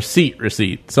give me a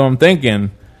receipt. So I'm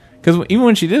thinking, because even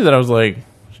when she did that, I was like,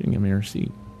 she didn't give me a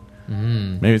receipt.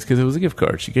 Maybe it's because it was a gift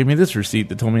card. She gave me this receipt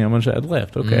that told me how much I had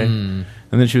left. Okay, and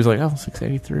then she was like, "Oh,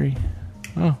 $6.83.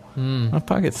 Oh, my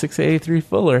pocket's $6.83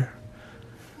 fuller.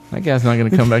 That guy's not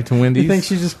going to come back to Wendy's." You think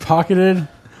she just pocketed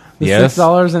the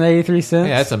 $6.83?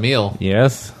 Yeah, that's a meal.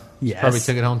 Yes. She probably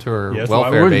took it home to her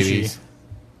welfare babies.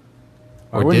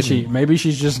 Why wouldn't she? Maybe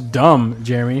she's just dumb,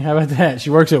 Jeremy. How about that? She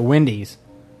works at Wendy's.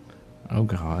 Oh,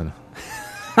 God.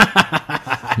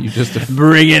 You just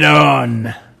bring it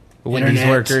on. Wendy's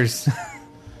workers.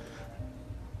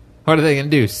 What are they going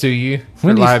to do? Sue you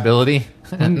for liability?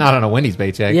 Not on a Wendy's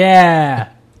paycheck. Yeah.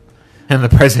 And the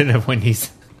president of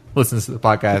Wendy's listens to the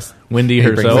podcast. Wendy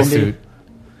herself.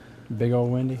 Big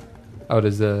old Wendy. Oh,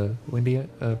 does Wendy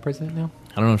president now?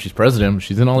 I don't know if she's president, but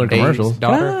she's in all their commercials.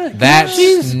 Daughter?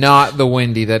 That's not the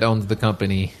Wendy that owns the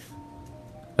company.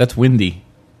 That's Wendy.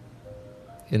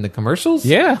 In the commercials?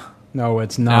 Yeah. No,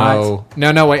 it's not.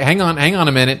 No. Wait, hang on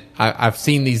a minute. I've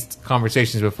seen these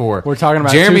conversations before. We're talking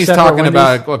about Jeremy's talking Wendy's?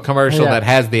 about a commercial that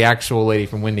has the actual lady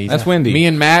from Wendy's. That's Wendy. Me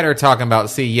and Matt are talking about.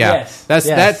 See, yeah,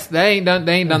 Yes. they ain't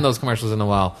done those commercials in a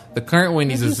while. The current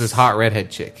Wendy's is this hot redhead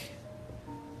chick.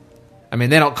 I mean,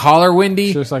 they don't call her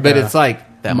Wendy, like but it's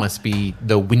like that must be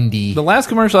the Wendy. The last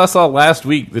commercial I saw last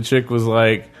week, the chick was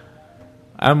like,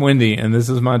 "I'm Wendy, and this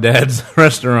is my dad's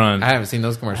restaurant." I haven't seen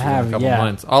those commercials in a couple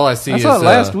months. All I see I is saw it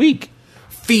last week.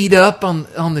 Feet up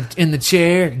in the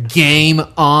chair, game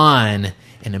on,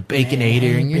 and a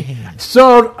baconator in your hand.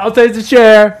 So I'll take the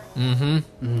chair.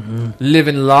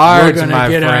 Living large, We're gonna my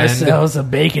get friend. ourselves a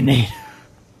baconator.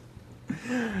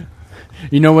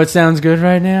 You know what sounds good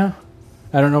right now?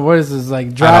 I don't know what is this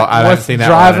like. I haven't seen that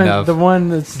driving, one enough. The one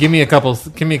that's Give me a couple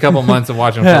months of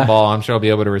watching football. I'm sure I'll be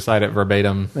able to recite it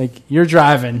verbatim. like you're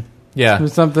driving. Yeah,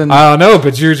 Something. I don't know,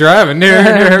 but you're driving.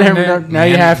 Now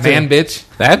you have to. Man, bitch.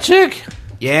 That chick?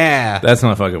 Yeah. That's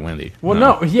not fucking Wendy. Well,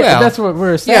 no, yeah, Well, that's what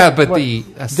we're saying. yeah, but What- the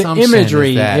the assumption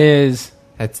imagery is is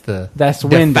that's de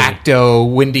Wendy. facto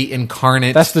Wendy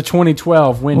incarnate. That's the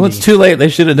 2012 Wendy. Well, it's too late. They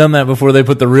should have done that before they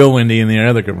put the real Wendy in the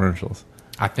other commercials.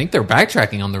 I think they're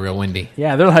backtracking on the real Wendy.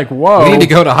 Yeah, they're like, whoa. We need to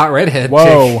go to hot redhead.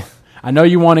 Whoa. chick. I know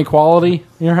you want equality,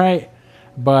 you're right,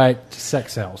 but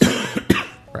sex sells.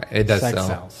 Right, it does Sex sell.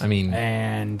 sells. I mean,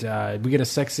 and we get a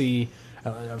sexy,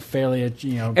 fairly,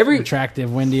 Every-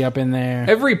 attractive Wendy up in there.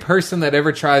 every person that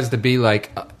ever tries to be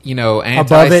like, Above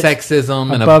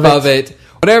anti-sexism and above it,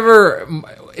 whatever,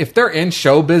 if they're in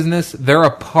show business, they're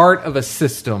a part of a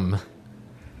system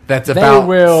that's about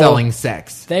selling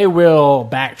sex. They will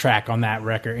backtrack on that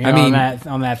record. I mean,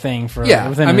 on that thing for yeah,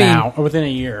 within I an mean, hour, within a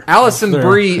year. Allison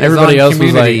Brie is Everybody on else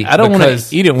was Community like, I don't wanna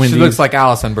because eat at Wendy's. She looks like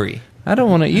Allison Brie. I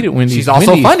don't want to eat at Wendy's. She's also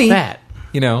Wendy's funny, fat.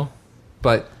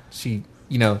 but she,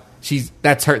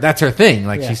 that's her thing.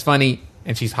 Like Yeah. she's funny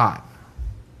and she's hot.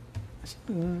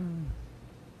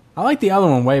 I like the other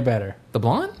one way better. The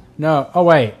blonde? No, oh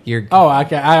wait, You're-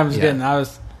 okay. I was Yeah. getting. I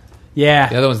was, yeah.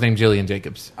 The other one's named Jillian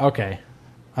Jacobs. Okay,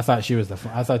 I thought she was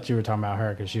I thought you were talking about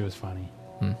her because she was funny.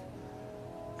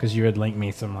 Because you had linked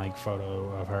me some like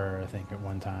photo of her, I think at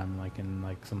one time, like in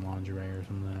like some lingerie or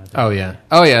something. I think.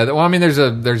 Oh yeah. Well, I mean, there's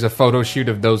a photo shoot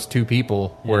of those two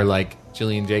people where like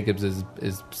Jillian Jacobs is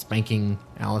spanking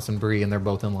Allison Brie, and they're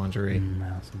both in lingerie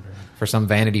Allison Brie. for some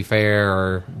Vanity Fair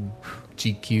or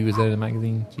GQ. Is that a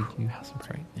magazine? GQ. That's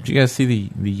right. Yeah. Did you guys see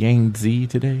the Yang Z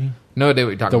today? No idea what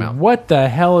you're talking about. What the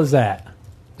hell is that?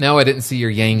 No, I didn't see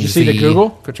your Yang. Did you see the Google?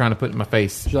 For trying to put it in my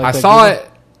face. Did you like I that saw Google?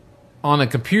 it on a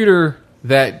computer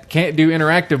that can't do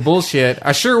interactive bullshit.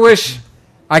 I sure wish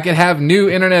I could have new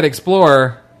Internet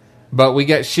Explorer, but we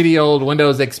got shitty old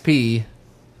Windows XP.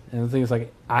 And I think it's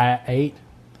like IE8.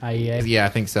 Yeah, I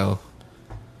think so.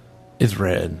 It's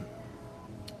red.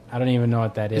 I don't even know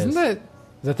what that is. Isn't that, Is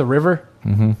that the river?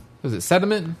 was it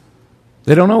sediment?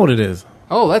 They don't know what it is.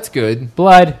 Oh, that's good.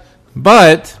 Blood.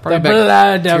 But Probably The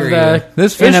blood of bacteria. the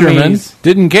this fisherman enemies.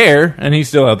 didn't care, and he's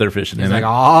still out there fishing He's in like, it.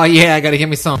 oh yeah, I gotta get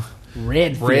me some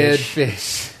red fish. red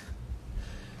fish.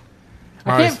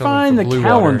 I can't find the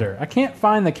calendar. I can't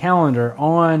find the calendar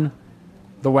on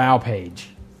the WoW page.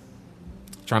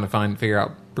 Trying to figure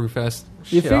out Brewfest.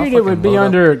 You Shit, I'll figured it would fucking be load up.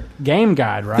 under Game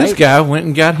Guide, right? This guy went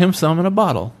and got him some in a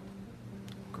bottle.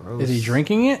 Gross. Is he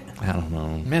drinking it? I don't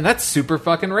know. Man, that's super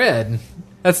fucking red.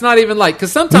 That's not even like,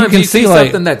 because sometimes You can you see see, like-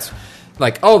 something that's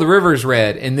like, oh, the river's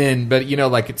red, and then, but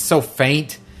like it's so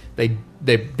faint, they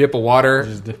dip a water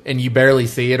and you barely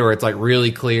see it, or it's like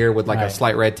really clear with like a Right.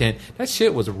 slight red tint. That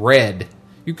shit was red.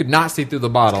 You could not see through the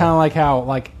bottle. Kind of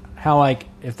like how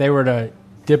if they were to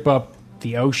dip up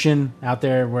the ocean out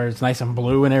there where it's nice and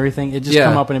blue and everything, it just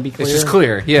come up and it'd be clear. It's just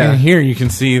clear. And Yeah, here you can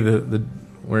see the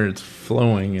where it's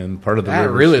flowing, and part of the that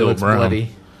river really still looks brown. bloody.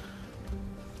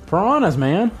 Piranhas,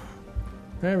 man,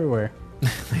 they're everywhere.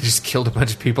 They just killed a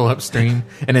bunch of people upstream,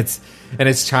 and it's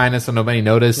China, so nobody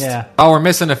noticed. Yeah. Oh, we're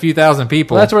missing a few thousand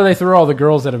people. Well, that's where they threw all the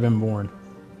girls that have been born.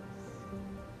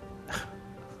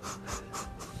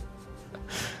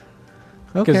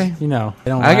 Because Okay, they don't. I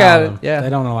allow got it, them. yeah. They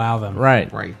don't allow them.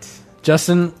 right. right.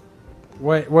 Justin,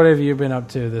 what have you been up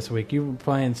to this week? You were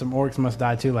playing some Orcs Must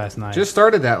Die 2 last night. Just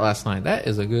started that last night. That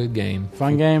is a good game.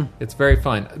 fun game. It's very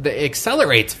fun. It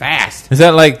accelerates fast. Is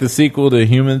that like the sequel to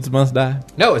Humans Must Die?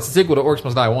 No, it's a sequel to Orcs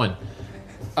Must Die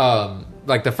 1.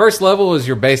 Like the first level is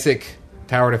your basic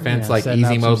tower defense, Yeah, like setting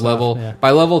easy up some mode stuff, level. yeah.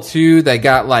 By level 2, they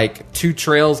got like 2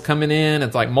 trails coming in.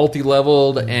 It's like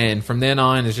multi-leveled, and from then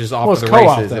on, it's just off Well, to it's the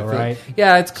co-op races. though, right?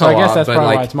 Yeah, it's So co-op. I guess that's but probably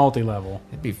like, why it's multi-level.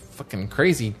 it'd be fucking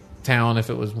crazy town if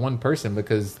it was one person,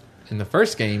 because in the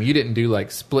first game, you didn't do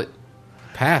like split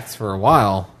paths for a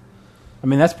while. I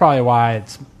mean, that's probably why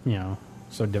it's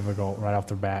so difficult right off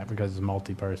the bat because it's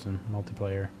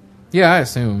multiplayer. Yeah, I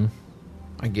assume.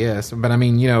 I guess. But I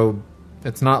mean,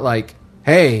 it's not like,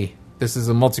 hey, this is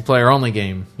a multiplayer only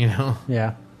game,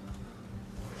 Yeah.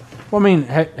 Well, I mean,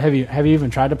 have you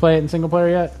even tried to play it in single player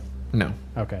yet? No.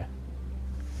 Okay.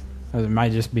 It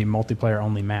might just be multiplayer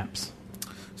only maps.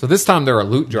 So this time there are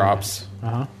loot drops.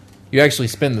 Uh-huh. You actually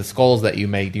spend the skulls that you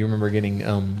make. Do you remember getting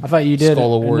I thought you did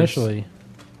skull awards initially.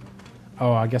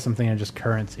 Oh, I guess I'm thinking of just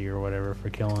currency or whatever for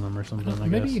killing them or something.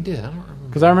 Maybe you did. I don't remember.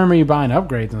 Because I remember you buying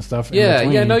upgrades and stuff.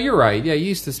 Yeah, no, you're right. Yeah, you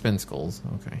used to spend skulls.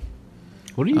 Okay.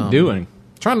 What are you doing?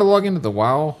 Trying to log into the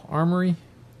WoW Armory.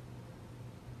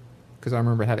 Because I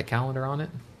remember it had a calendar on it.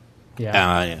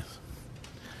 Yeah. Yes.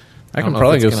 I can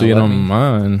probably go see it on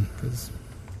mine.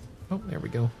 Oh, there we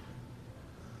go.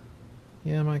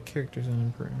 Yeah, my character's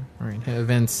unimproved. All right,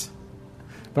 events.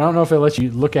 But I don't know if it lets you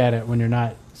look at it when you're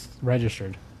not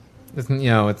registered. It's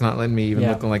not letting me even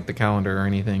look like the calendar or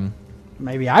anything.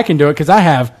 Maybe I can do it because I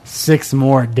have 6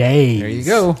 more days. There you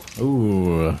go.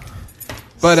 Ooh.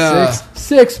 But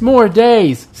six more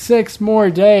days. 6 more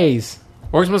days.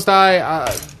 Orcs Must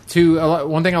Die.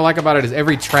 One thing I like about it is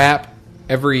every trap,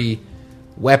 every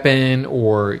weapon,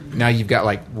 or now you've got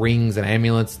like rings and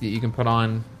amulets that you can put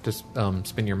on to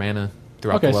spend your mana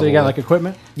throughout the level. Okay, so you got like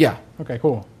equipment? Yeah. Okay,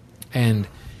 cool. And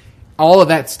all of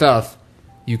that stuff,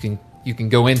 you can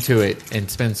go into it and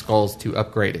spend skulls to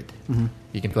upgrade it. Mm-hmm.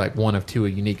 You can put like 1 of 2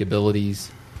 unique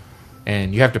abilities,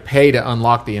 and you have to pay to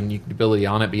unlock the unique ability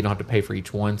on it, but you don't have to pay for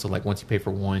each one. So like once you pay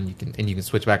for one, you can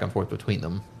switch back and forth between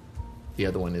them. The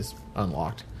other one is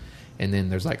unlocked. And then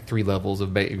there's like 3 levels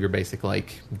of your basic,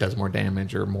 like, does more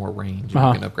damage or more range. And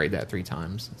you can upgrade that 3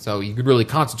 times. So you could really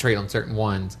concentrate on certain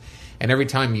ones. And every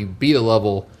time you beat a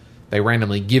level, they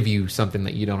randomly give you something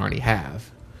that you don't already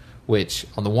have. Which,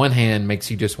 on the one hand,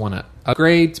 makes you just want to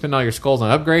upgrade, spend all your skulls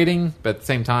on upgrading. But at the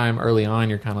same time, early on,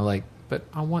 you're kind of like, but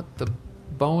I want the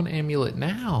bone amulet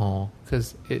now.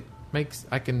 Because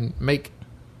I can make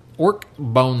orc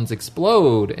bones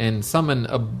explode and summon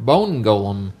a bone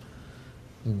golem.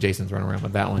 Jason's running around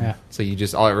with that one. Yeah. So you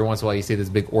just, every once in a while, you see this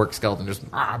big orc skeleton just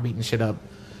beating shit up.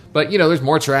 But, there's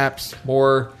more traps,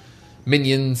 more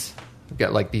minions. We've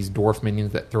got, like, these dwarf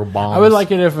minions that throw bombs. I would like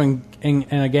it if in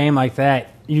a game like that,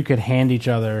 you could hand each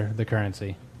other the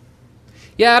currency.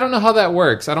 Yeah, I don't know how that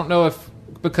works. I don't know if,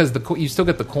 because you still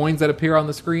get the coins that appear on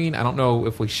the screen. I don't know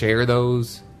if we share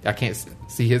those. I can't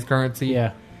see his currency.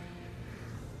 Yeah.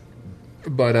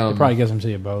 But it probably gives them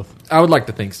to you both. I would like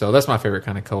to think so. That's my favorite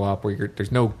kind of co-op where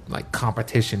there's no like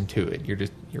competition to it.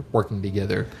 You're working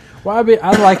together. Well,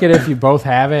 I'd like it if you both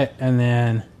have it, and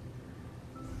then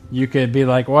you could be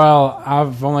like, well,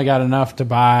 I've only got enough to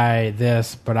buy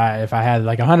this, but if I had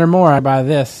like 100 more, I'd buy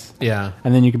this. Yeah.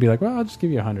 And then you could be like, well, I'll just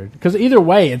give you 100. Because either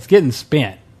way, it's getting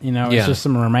spent. It's just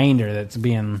some remainder that's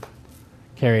being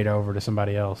carried over to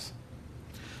somebody else.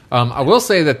 I will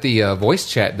say that the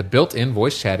voice chat, the built-in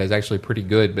voice chat is actually pretty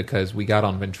good because we got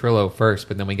on Ventrilo first,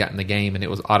 but then we got in the game and it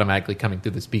was automatically coming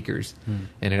through the speakers,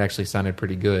 and it actually sounded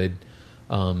pretty good.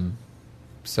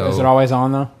 So is it always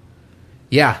on, though?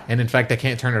 Yeah, and in fact, I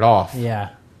can't turn it off. Yeah.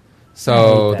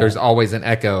 So there's always an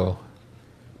echo,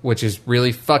 which is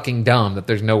really fucking dumb that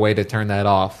there's no way to turn that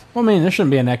off. Well, I mean, there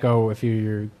shouldn't be an echo if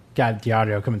you got the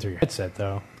audio coming through your headset,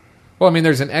 though. Well, I mean,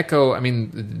 there's an echo. I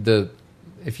mean,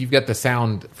 if you've got the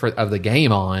sound of the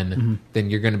game on, then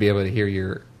you're going to be able to hear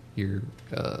your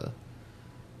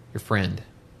friend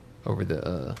over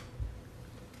the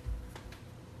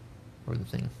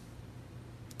thing.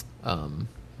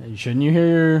 Shouldn't you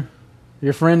hear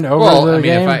your friend over the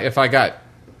game? If I got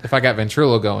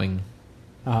Ventrilo going,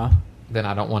 then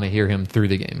I don't want to hear him through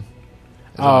the game.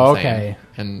 Oh, okay.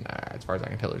 And as far as I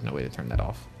can tell, there's no way to turn that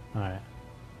off. All right.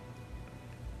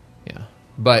 Yeah,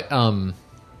 but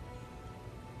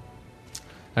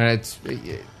it's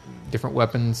different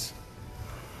weapons.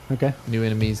 Okay. New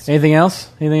enemies. Anything else?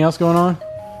 Anything else going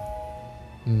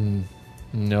on?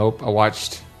 Nope. I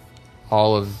watched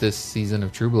all of this season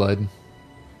of True Blood.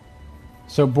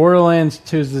 So Borderlands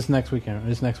 2 is this next weekend.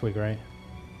 This next week, right?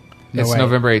 No, it's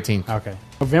November 18th. Okay.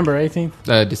 November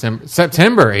 18th?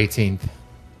 September 18th.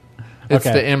 It's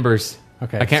okay. the Embers.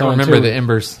 Okay. I can't remember the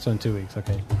Embers. So in 2 weeks,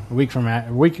 okay. A week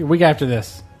after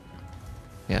this.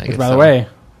 Yeah, Which, by the way,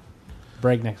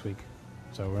 break next week.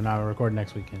 So we're not recording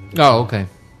next weekend. Oh, okay.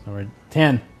 So we're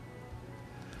 10.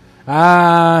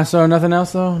 So nothing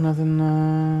else, though?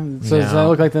 Nothing? So does that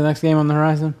look like the next game on the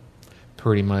horizon?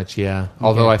 Pretty much, yeah. Okay.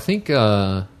 Although I think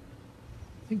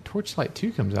Torchlight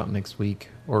 2 comes out next week.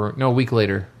 Or, no, a week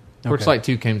later. Torchlight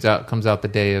 2 comes out the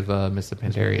day of Mists of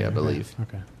Pandaria, I believe.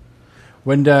 Okay.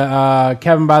 When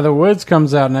Cabin by the Woods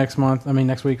comes out next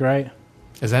week, right?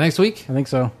 Is that next week? I think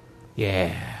so.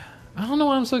 Yeah. I don't know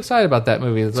why I'm so excited about that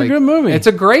movie. It's a good movie. It's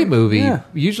a great movie. Yeah.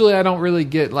 Usually I don't really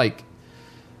get like...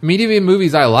 I mean, even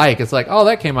movies I like, it's like, oh,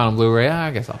 that came out on Blu-ray.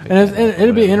 I guess I'll pick it.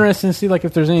 It'll be interesting to see like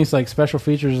if there's any like special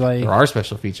features. Like there are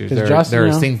special features. There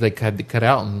are things they had to cut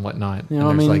out and whatnot. You know,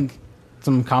 and I mean, like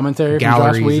some commentary from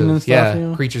Joss Whedon and stuff. Yeah, you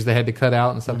know? creatures they had to cut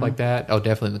out and stuff like that. Oh,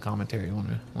 definitely the commentary. I want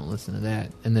to listen to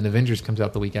that. And then Avengers comes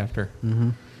out the week after.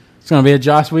 Mm-hmm. It's going to be a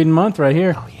Joss Whedon month right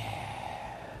here. Oh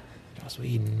yeah, Joss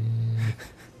Whedon.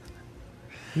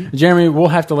 Jeremy, we'll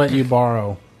have to let you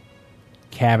borrow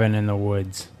Cabin in the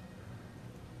Woods.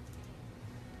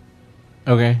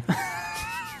 Okay.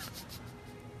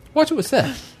 Watch it with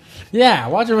Seth. Yeah,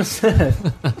 watch it with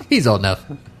Seth. He's old enough.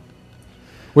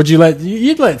 Would you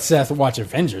you'd let Seth watch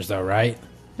Avengers though, right?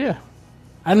 Yeah.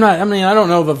 I don't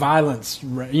know the violence,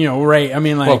 rate. I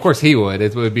mean, like, well, of course he would.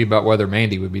 It would be about whether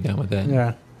Mandy would be done with that.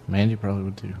 Yeah. Mandy probably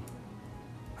would too.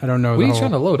 I don't know. What are you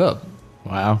trying to load up?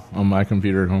 Wow, on my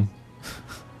computer at home.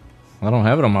 I don't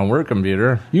have it on my work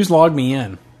computer. Use Log Me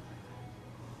In.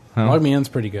 Huh? Log Me In's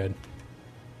pretty good.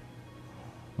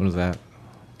 What is that?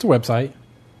 It's a website.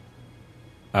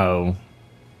 Oh.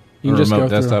 You can just remote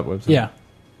go desktop through. website. Yeah.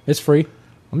 It's free.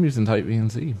 I'm using Type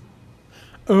VNC.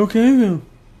 Okay, then.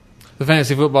 The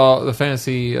fantasy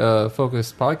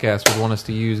focused podcast would want us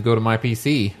to use Go to My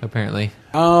PC, apparently.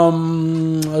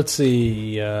 Let's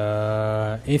see.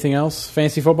 Anything else?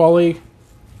 Fantasy Football League?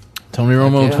 Tony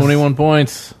Romo, 21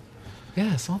 points.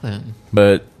 Yeah, I saw that.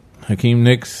 But Hakeem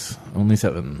Nicks, only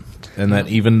 7. And that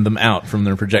evened them out from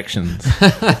their projections.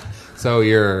 So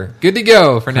you're good to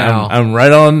go for now. I'm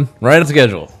right on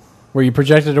schedule. Were you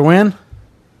projected to win?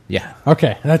 Yeah.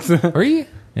 Okay. That's Were you?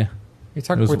 Yeah. We're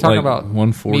talking about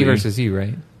 140. me versus you,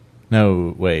 right?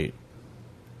 No, wait.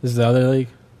 This is the other league?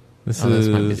 This This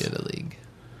might be the other league.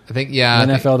 I think, yeah.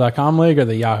 The NFL.com league or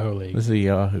the Yahoo league? This is the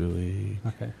Yahoo League.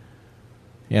 Okay.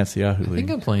 Yeah, it's the Yahoo I League.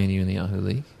 think I'm playing you in the Yahoo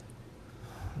League.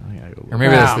 Or Or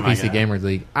maybe that's the PC Gamers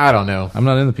League. I don't know. I'm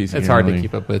not in the PC It's hard League. to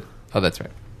keep up with. Oh, that's right.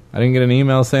 I didn't get an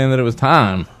email saying that it was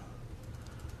time.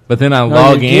 But then I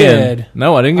log in. Did.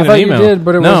 No, I didn't get an email. You did,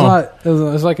 but it was not. It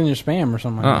was like in your spam or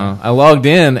something. I logged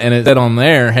in and it said on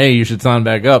there, "Hey, you should sign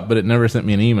back up," but it never sent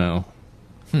me an email.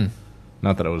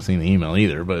 Not that I would have seen the email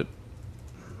either, but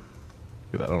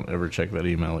I don't ever check that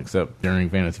email except during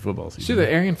fantasy football season. See that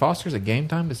Arian Foster's a game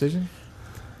time decision?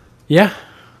 Yeah.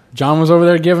 John was over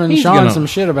there giving Sean some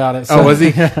shit about it. So. Oh, was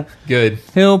he? Good.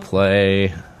 He'll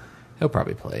play. He'll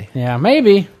probably play. Yeah,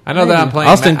 maybe. I know that I'm playing.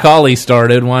 Austin Collie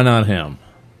started. Why not him?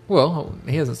 Well,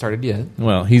 he hasn't started yet.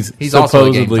 Well, he's supposedly also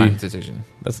a game time decision.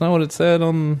 That's not what it said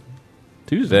on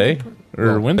Tuesday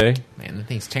or Wednesday. Man, the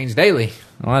things change daily.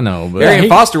 Oh, I know, but Arian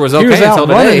Foster was okay he was out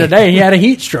until running today. today. He had a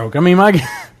heat stroke. I mean,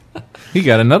 he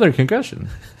got another concussion.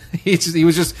 he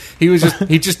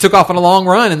just took off on a long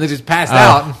run and then just passed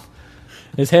out.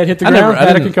 His head hit the ground.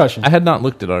 Had a concussion. I had not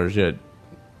looked at ours yet.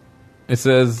 It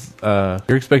says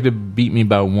you're expected to beat me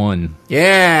by 1.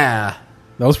 Yeah.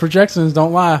 Those projections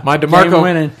don't lie. My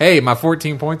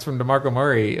 14 points from DeMarco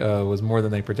Murray was more than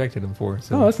they projected him for.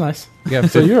 So. Oh, that's nice. Yeah,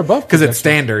 so you're above because it's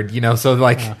standard, So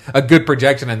a good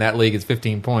projection in that league is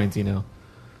 15 points, I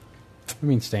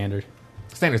mean standard.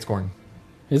 Standard scoring.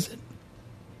 Is it?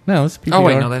 No, it's PPR. Oh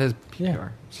wait, no, that is PPR. Yeah.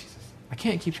 Jesus, I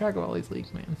can't keep track of all these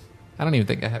leagues, man. I don't even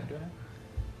think I have. Do I?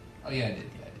 Oh yeah, I did.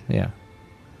 Yeah.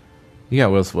 You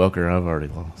got Wes Welker. I've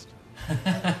already lost.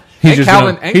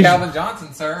 Calvin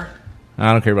Johnson, sir.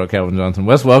 I don't care about Calvin Johnson.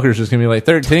 Wes Welker's just going to be like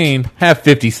 13, have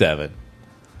 57.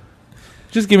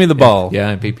 Just give me the ball.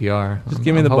 Yeah, in PPR. Just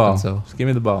give me the ball. So. Just give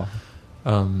me the ball.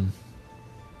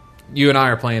 You and I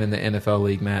are playing in the NFL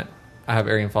league, Matt. I have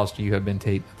Arian Foster. You have Ben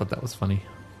Tate. I thought that was funny.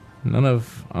 On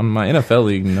my NFL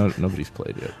league, nobody's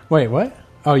played yet. Wait, what?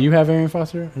 Oh, you have Arian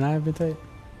Foster and I have Ben Tate?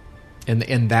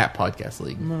 In that podcast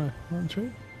league. Want to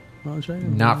trade?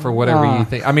 Not for whatever you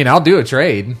think. I mean, I'll do a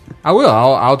trade. I will.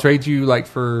 I'll trade you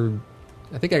for.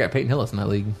 I think I got Peyton Hillis in that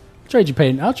league. Trade you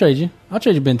Peyton. I'll trade you. I'll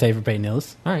trade you Ben Tate for Peyton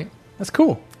Hillis. All right. That's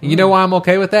cool. You know why I'm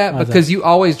okay with that? Why's because that? you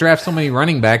always draft so many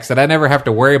running backs that I never have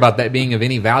to worry about that being of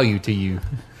any value to you.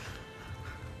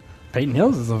 Peyton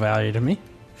Hillis is a value to me.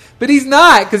 But he's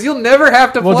not, because you'll never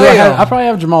have to play him. I'll probably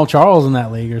have Jamal Charles in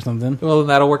that league or something. Well, then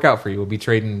that'll work out for you. We'll be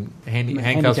trading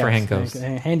handcuffs for handcuffs.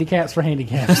 Handicaps for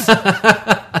handicaps.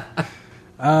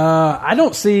 I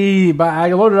don't see, but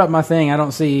I loaded up my thing. I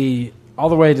don't see all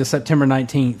the way to September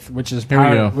 19th, which is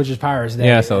Pirates Day.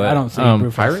 Yeah, I saw that. I don't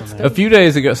see Pirates Day? A few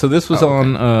days ago. So this was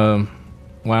on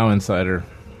WoW Insider.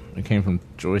 It came from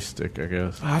Joystick, I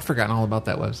guess. Oh, I've forgotten all about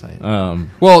that website.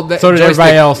 So did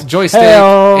everybody else. Joystick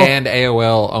and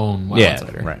AOL own WoW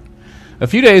Insider. Right. A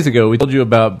few days ago, we told you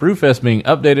about Brewfest being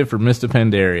updated for Mists of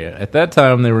Pandaria. At that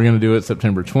time, they were going to do it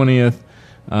September 20th.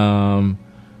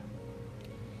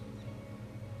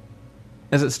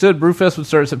 As it stood, Brewfest would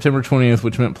start September 20th,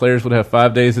 which meant players would have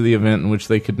 5 days of the event in which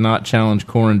they could not challenge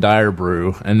Corin Dyer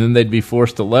Brew, and then they'd be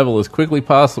forced to level as quickly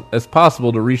as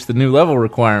possible to reach the new level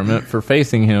requirement for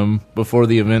facing him before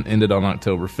the event ended on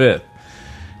October 5th.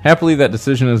 Happily, that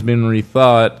decision has been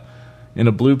rethought. In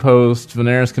a blue post,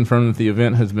 Veneris confirmed that the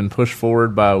event has been pushed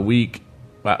forward by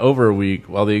over a week,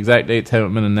 while the exact dates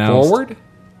haven't been announced. Forward?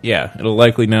 Yeah, it'll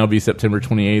likely now be September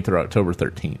 28th or October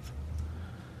 13th.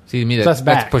 See, to me,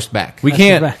 that's pushed back. We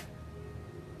can't.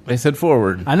 They said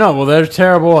forward. I know. Well, they're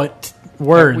terrible at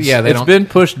words. Yeah, it's been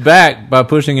pushed back by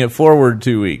pushing it forward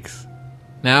 2 weeks.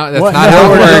 No, that's not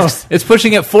how it works. It's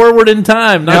pushing it forward in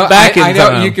time, not back in time.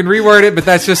 I know you can reword it, but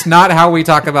that's just not how we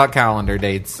talk about calendar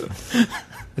dates.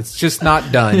 It's just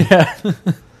not done. Yeah.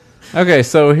 Okay,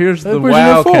 so here's the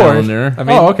WoW calendar. I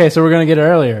mean, okay, so we're gonna get it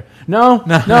earlier. No,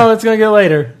 it's gonna get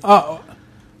later. Oh,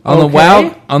 on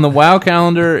the WoW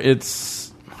calendar,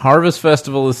 it's Harvest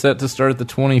Festival is set to start the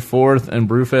 24th, and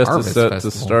Brewfest is set to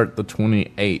start the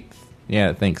 28th.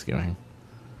 Yeah, Thanksgiving.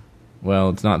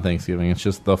 Well, it's not Thanksgiving; it's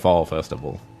just the Fall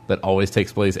Festival that always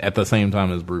takes place at the same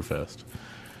time as Brewfest.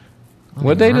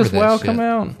 What day does WoW come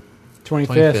out?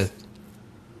 25th.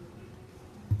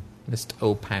 Mist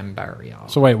of Pandaria.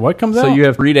 So wait, what comes out? So you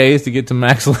have 3 days to get to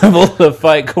max level to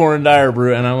fight Corin Dyer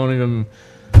Brew, and I won't even...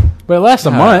 But it lasts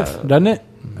a month, doesn't it?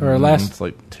 Or it's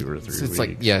like 2 or 3 weeks. It's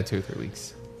like, 2 or 3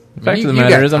 weeks. The fact of the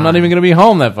matter is, I'm not even going to be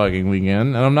home that fucking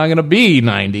weekend, and I'm not going to be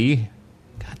 90.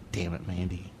 God damn it,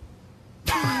 Mandy.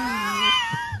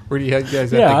 Where do you guys have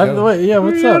to go? Yeah,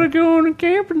 what's we up? We gotta go on a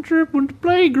camping trip with the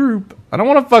play group. I don't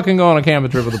want to fucking go on a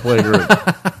camping trip with the play group.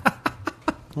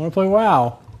 I want to play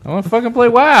WoW. I want to fucking play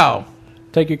WoW.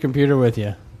 Take your computer with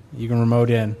you. You can remote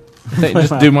in.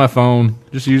 Just do my phone.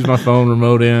 Just use my phone,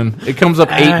 remote in. It comes up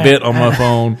 8-bit on my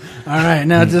phone. All right,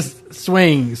 now just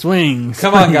swing.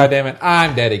 Come on, goddammit.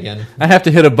 I'm dead again. I have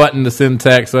to hit a button to send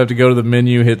text, so I have to go to the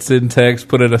menu, hit send text,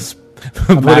 put in a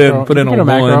one.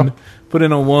 Put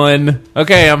in a 1.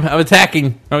 Okay, I'm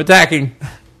attacking.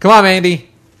 Come on, Mandy.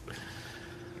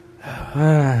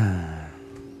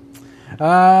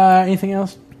 Anything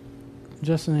else?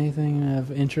 Justin, anything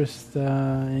of interest?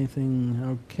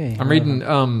 Anything? Okay. I'm reading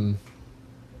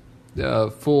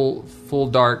Full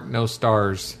Dark, No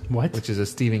Stars. What? Which is a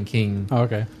Stephen King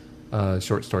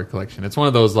short story collection. It's one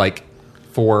of those like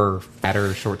 4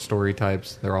 fatter short story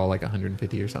types. They're all like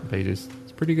 150 or something pages.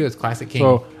 It's pretty good. It's classic King.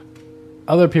 So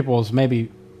other people's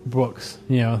maybe books,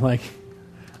 like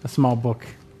a small book.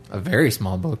 A very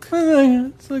small book.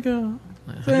 It's like a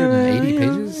 180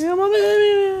 pages.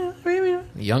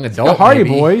 Young adult. Like a Hardy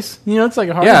Boys. It's like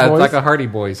a Hardy Boys. Yeah, it's like a Hardy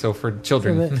Boys. So for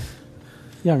children,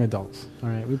 young adults. All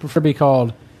right, we prefer to be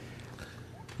called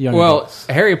young adults.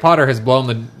 Well, Harry Potter has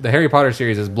blown the Harry Potter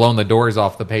series has blown the doors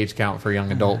off the page count for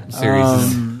young adult series.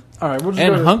 All right, we'll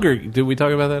just Hunger. Did we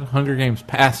talk about that? Hunger Games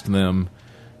passed them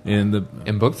in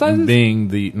book sizes, in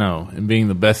being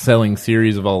the best selling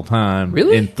series of all time.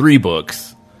 Really, in 3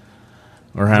 books.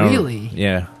 Or how? Really?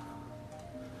 Yeah.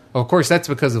 Well, of course, that's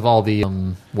because of all the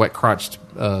wet-crotched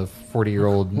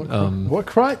 40-year-old... what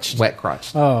crotched?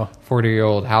 Wet-crotched. Oh.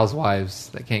 40-year-old housewives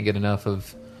that can't get enough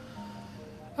of...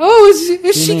 Oh,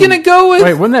 is she going to go with...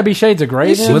 Wait, wouldn't that be Shades of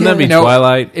Grey? Wouldn't that be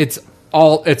Twilight? It's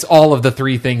all of the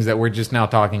 3 things that we're just now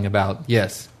talking about.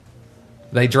 Yes.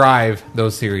 They drive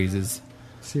those series.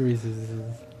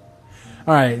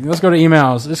 All right, let's go to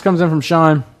emails. This comes in from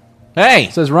Sean. Hey!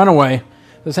 It says, Runaway.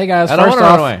 Says, hey guys, I don't want to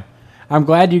run away. I'm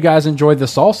glad you guys enjoyed the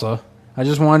salsa. I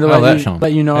just wanted to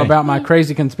let you know about my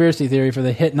crazy conspiracy theory for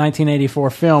the hit 1984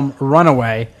 film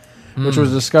Runaway, which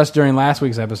was discussed during last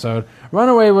week's episode.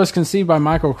 Runaway was conceived by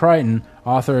Michael Crichton,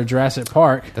 author of Jurassic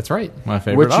Park. That's right. My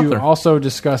favorite author. Which you also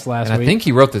discussed last week. I think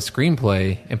he wrote the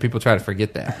screenplay, and people try to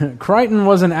forget that. Crichton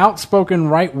was an outspoken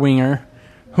right-winger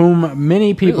whom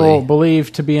many people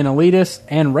believe to be an elitist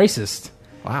and racist.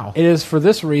 Wow. It is for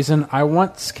this reason I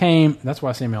once came... That's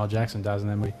why Samuel L. Jackson dies in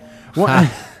that movie.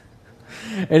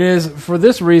 It is for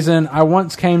this reason I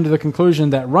once came to the conclusion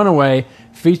that Runaway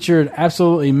featured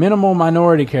absolutely minimal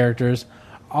minority characters.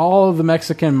 All of the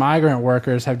Mexican migrant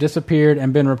workers have disappeared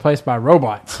and been replaced by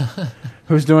robots.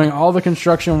 Who's doing all the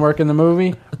construction work in the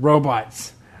movie?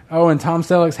 Robots. Oh, and Tom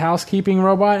Selleck's housekeeping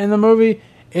robot in the movie?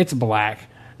 It's black.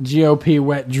 GOP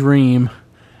wet dream.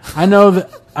 I know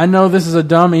this is a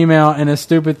dumb email and a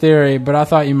stupid theory, but I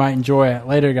thought you might enjoy it.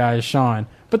 Later, guys, Sean.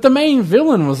 But the main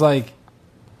villain was like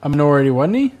a minority,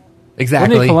 wasn't he?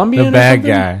 Exactly. Wasn't he Colombian the bad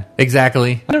guy.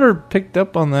 Exactly. I never picked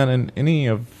up on that in any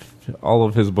of all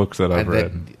of his books that I've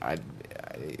read.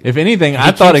 If anything,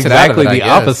 I thought exactly the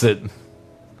opposite.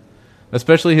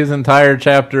 Especially his entire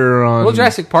chapter on... Well,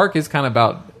 Jurassic Park is kind of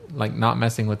about like not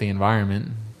messing with the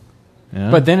environment. Yeah.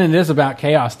 But then it is about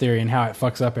chaos theory and how it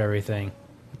fucks up everything.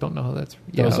 I don't know how that's...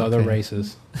 Those other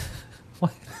races.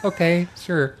 Okay,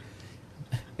 sure.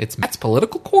 It's Matt's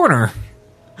political corner.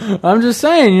 I'm just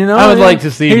saying, you know. I would like to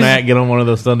see Matt get on one of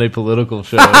those Sunday political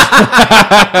shows.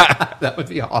 That would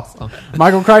be awesome.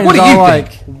 Michael Crichton's all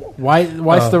like,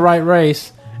 white's the right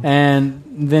race. And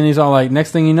then he's all like,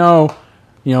 next thing you know,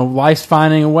 life's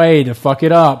finding a way to fuck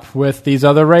it up with these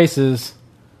other races.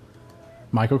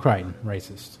 Michael Crichton,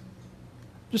 racist.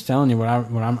 Just telling you what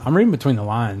I'm reading between the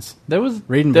lines. There was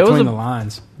the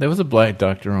lines. There was a black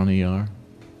doctor on ER.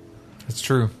 That's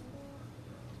true.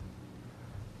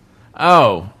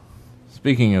 Oh,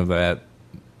 speaking of that,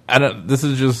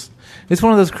 it's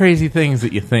one of those crazy things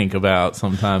that you think about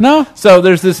sometimes. No. So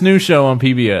there's this new show on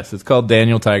PBS. It's called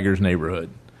Daniel Tiger's Neighborhood.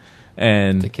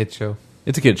 And it's a kid show.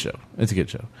 It's a kid show.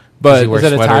 But is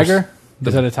it a tiger?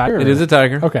 Is it a tiger? It is a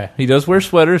tiger. Okay. He does wear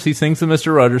sweaters. He sings the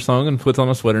Mr. Rogers song and puts on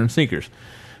a sweater and sneakers.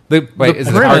 Is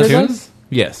it cartoons?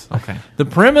 Yes. Okay. The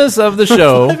premise of the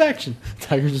show... Live action.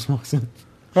 Tiger just walks in.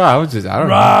 Well, I don't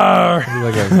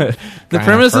know. The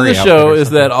premise of the show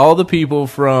is that all the people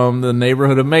from the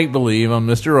neighborhood of Make-Believe on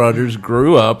Mr. Rogers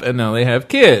grew up and now they have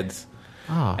kids.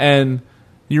 Oh. And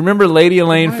you remember Lady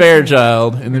Elaine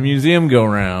Fairchild in the museum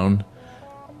go-round?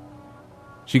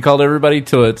 She called everybody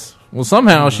Toots. Well,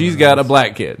 somehow she's got a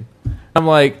black kid. I'm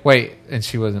like... Wait, and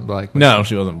she wasn't black? No,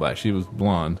 she wasn't black. She was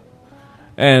blonde.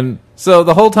 And so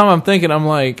the whole time I'm thinking, I'm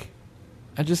like,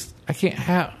 I can't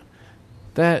have...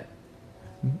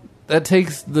 That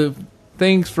takes the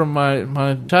things from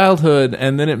my childhood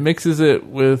and then it mixes it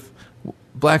with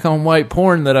black on white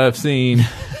porn that I've seen.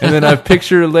 And then I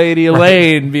picture Lady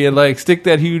Elaine being like, stick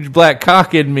that huge black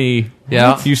cock in me.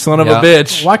 Yeah. You son of a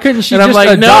bitch. Why couldn't she and just I'm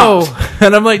like, adopt? no.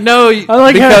 And I'm like, no.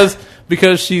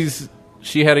 Because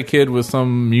she had a kid with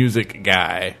some music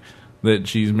guy that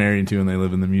she's married to and they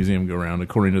live in the museum go round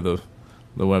according to the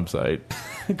website.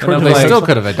 They still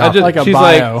could have adopted. She's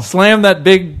like, slam that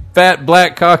big fat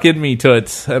black cock in me,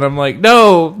 Toots. And I'm like,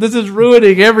 no, this is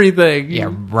ruining everything. Yeah,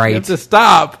 right. You have to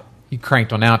stop. You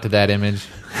cranked on out to that image.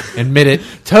 Admit it.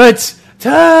 Toots!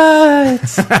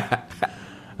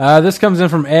 This comes in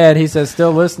from Ed. He says,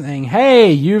 still listening.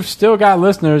 Hey, you've still got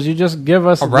listeners. You just give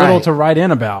us little to write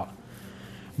in about.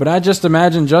 But I just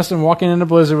imagine Justin walking into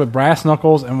Blizzard with brass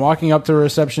knuckles and walking up to a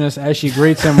receptionist as she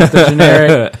greets him with the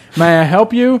generic, may I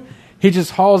help you? He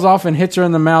just hauls off and hits her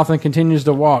in the mouth and continues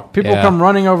to walk. People come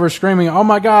running over screaming, oh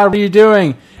my God, what are you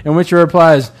doing? In which he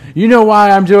replies, you know why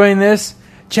I'm doing this?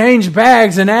 Change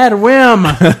bags and add whim.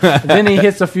 Then he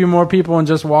hits a few more people and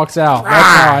just walks out.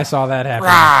 That's how I saw that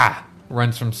happen.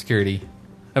 Runs from security.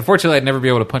 Unfortunately, I'd never be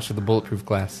able to punch through the bulletproof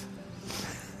glass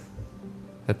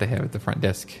that they have at the front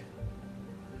desk.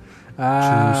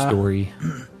 True story.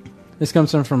 This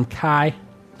comes from Kai.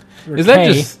 Is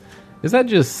that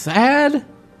just sad?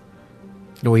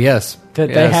 Oh, yes.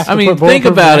 Think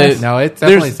about it. No, it's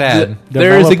definitely sad.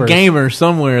 There is a gamer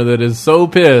somewhere that is so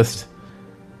pissed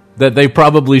that they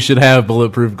probably should have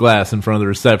bulletproof glass in front of the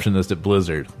receptionist at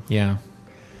Blizzard. Yeah.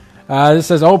 This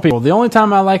says old people. The only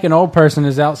time I like an old person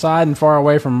is outside and far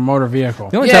away from a motor vehicle.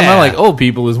 The only time I like old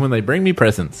people is when they bring me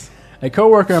presents. A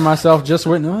coworker and myself just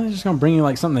witnessed. They're just gonna bring you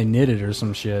like something they knitted or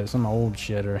some shit, some old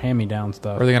shit or hand-me-down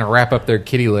stuff. Or they're gonna wrap up their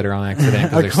kitty litter on accident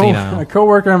because they're senile. A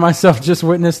coworker and myself just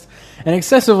witnessed an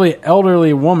excessively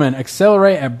elderly woman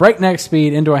accelerate at breakneck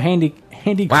speed into a handy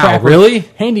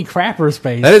crapper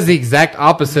space. That is the exact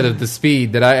opposite of the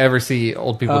speed that I ever see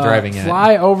old people driving at.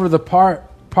 Fly over the park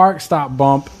stop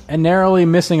bump and narrowly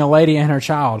missing a lady and her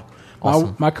child.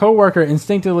 Awesome. My coworker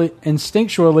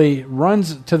instinctually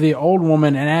runs to the old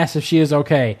woman and asks if she is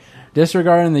okay,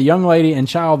 disregarding the young lady and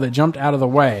child that jumped out of the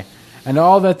way. And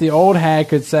all that the old hag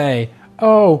could say,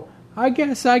 oh, I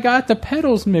guess I got the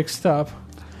pedals mixed up.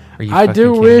 I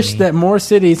do wish that more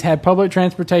cities had public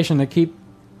transportation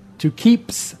to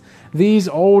keeps these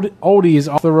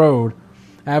oldies off the road.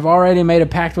 I have already made a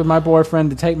pact with my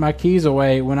boyfriend to take my keys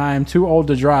away when I am too old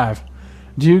to drive.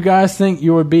 Do you guys think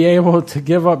you would be able to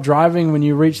give up driving when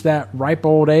you reach that ripe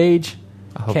old age?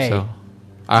 I hope so.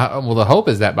 Well, the hope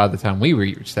is that by the time we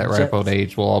reach that ripe old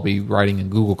age, we'll all be riding in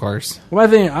Google cars. Well,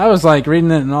 I was like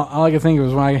reading it, and all I could think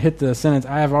was when I hit the sentence,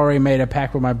 I have already made a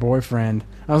pact with my boyfriend.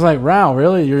 I was like, wow,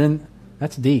 really? You're in?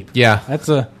 That's deep. Yeah. That's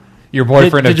a... Your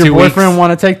boyfriend of 2 weeks. Did your boyfriend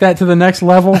want to take that to the next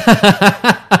level?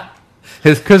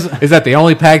 Is that the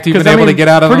only pact you've been able to get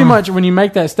out of him? Pretty much when you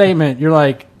make that statement, you're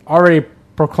like already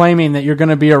proclaiming that you're going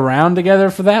to be around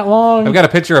together for that long. I've got a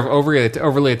picture of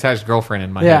overly attached girlfriend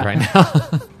in my head right now.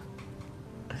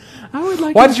 I would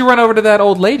like. Why did you run over to that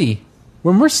old lady?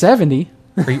 When we're 70.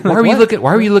 Why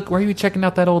are you checking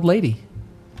out that old lady?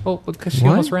 Oh, because she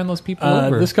almost ran those people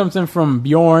over. This comes in from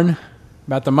Bjorn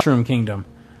about the Mushroom Kingdom.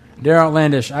 Dear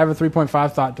Outlandish, I have a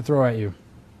 3.5 thought to throw at you.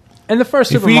 In the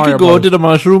first Super Mario If we could go to the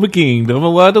Mushroom Kingdom,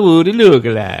 what would it look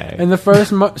like? In the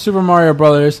first Super Mario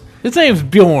Brothers... His name's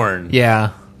Bjorn.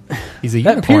 Yeah. He's a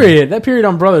unicorn. That period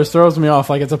on Brothers throws me off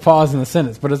like it's a pause in the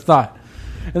sentence, but it's not.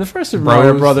 In the first Super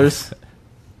Mario Brothers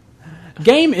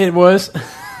game, it was...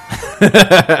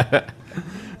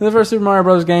 In the first Super Mario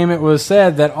Bros. Game, it was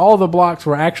said that all the blocks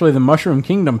were actually the Mushroom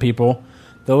Kingdom people,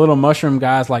 the little mushroom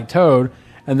guys like Toad,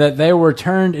 and that they were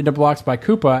turned into blocks by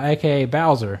Koopa, a.k.a.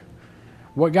 Bowser.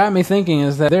 What got me thinking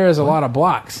is that there is a lot of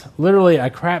blocks, literally a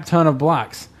crap ton of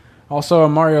blocks. Also,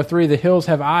 in Mario 3, the hills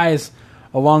have eyes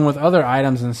along with other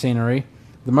items and scenery.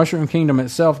 The Mushroom Kingdom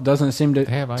itself doesn't seem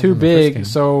too big,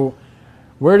 so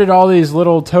where did all these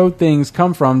little Toad things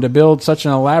come from to build such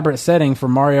an elaborate setting for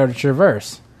Mario to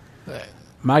traverse?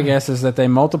 My guess is that they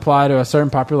multiply to a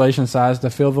certain population size to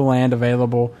fill the land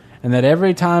available, and that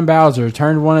every time Bowser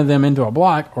turned one of them into a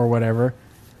block, or whatever,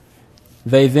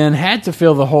 they then had to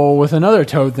fill the hole with another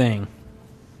Toad thing.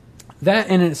 That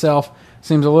in itself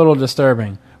seems a little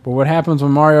disturbing, but what happens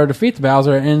when Mario defeats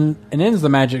Bowser and ends the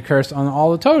magic curse on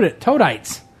all the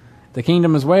Toadites? The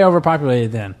kingdom is way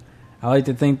overpopulated then. I like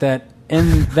to think that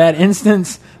in that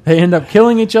instance, they end up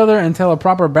killing each other until a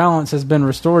proper balance has been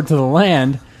restored to the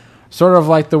land. Sort of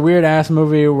like the weird-ass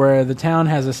movie where the town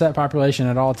has a set population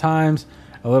at all times.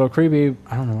 A little creepy.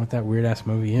 I don't know what that weird-ass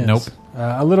movie is. Nope.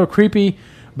 A little creepy,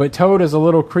 but Toad is a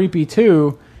little creepy,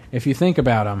 too, if you think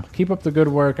about him. Keep up the good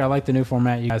work. I like the new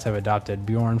format you guys have adopted.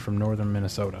 Bjorn from northern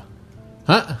Minnesota.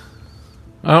 Huh?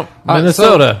 Oh,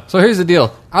 Minnesota. So here's the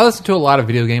deal. I listen to a lot of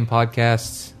video game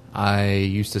podcasts. I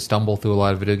used to stumble through a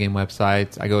lot of video game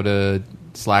websites. I go to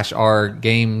 /r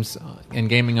games and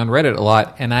gaming on Reddit a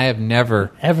lot, and I have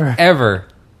never ever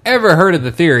heard of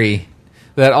the theory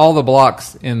that all the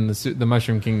blocks in the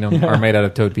Mushroom Kingdom are made out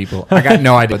of Toad people. I got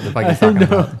no idea what the fuck he's talking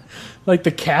about. Like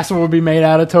the castle would be made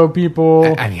out of Toad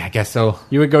people. I mean, I guess so.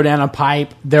 You would go down a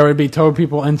pipe. There would be Toad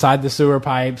people inside the sewer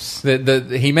pipes.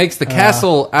 He makes the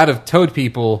castle out of Toad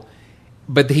people,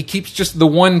 but he keeps just the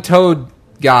one Toad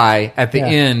guy at the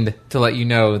end to let you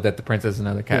know that the princess is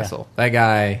another castle. That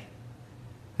guy...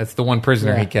 That's the one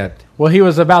prisoner he kept. Well, he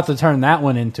was about to turn that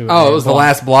one into... Oh, it was the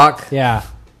last block? Yeah.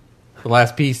 The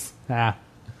last piece? Yeah.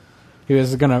 He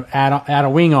was going to add a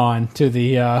wing on to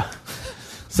the...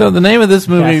 So the name of this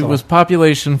movie was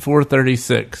Population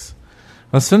 436.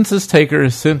 A census taker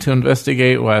is sent to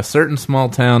investigate why a certain small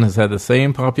town has had the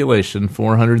same population,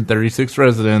 436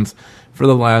 residents, for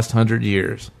the last 100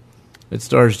 years. It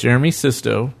stars Jeremy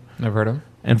Sisto. Never heard of him.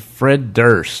 And Fred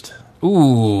Durst.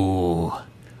 Ooh,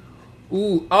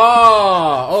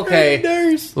 oh,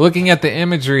 okay. Looking at the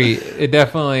imagery, it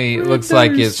definitely looks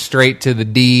like it's straight to the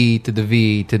D, to the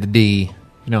V, to the D.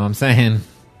 You know what I'm saying?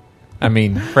 I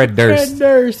mean, Fred Durst. Fred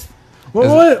Durst.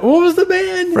 What was the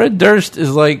band? Fred Durst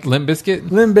is like... Limp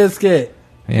Bizkit? Limp Bizkit.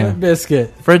 Yeah. Limp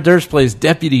Bizkit. Fred Durst plays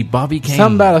Deputy Bobby Kane.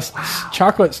 Something about a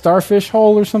chocolate starfish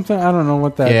hole or something? I don't know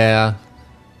what that... Yeah.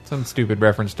 Some stupid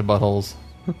reference to buttholes.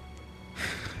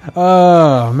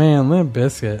 Oh, man. Limp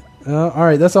Bizkit. All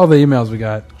right, that's all the emails we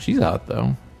got. She's out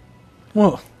though.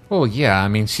 Well, yeah. I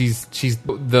mean, she's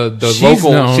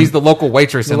the local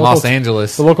waitress in Los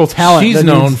Angeles. The local talent. She's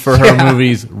known for her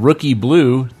movies Rookie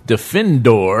Blue,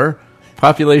 Defendor,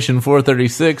 Population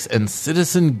 436, and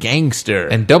Citizen Gangster,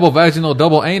 and Double Vaginal,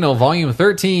 Double Anal, Volume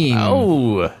 13.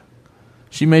 Oh.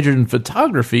 She majored in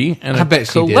photography, and a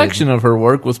collection of her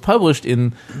work was published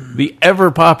in the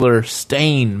ever-popular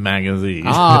Stain magazine.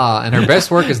 Ah, and her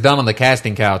best work is done on the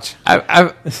casting couch.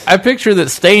 I picture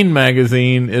that Stain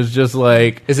magazine is just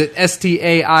like... Is it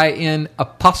STAIN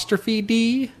apostrophe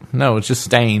D? No, it's just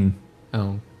Stain.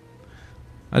 Oh.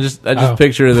 I just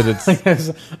picture that it's...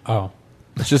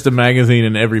 It's just a magazine,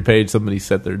 and every page somebody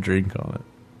set their drink on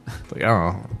it. It's like,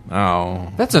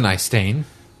 oh. That's a nice stain.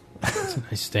 That's a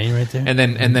nice stain right there. And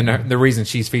then the reason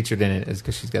she's featured in it is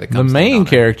because she's got a cum The main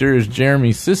character is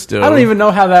Jeremy Sisto. I don't even know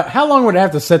how long would it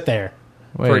have to sit there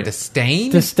for it to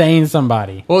stain? To stain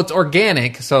somebody. Well, it's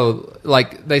organic, so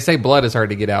like they say blood is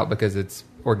hard to get out because it's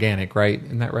organic, right?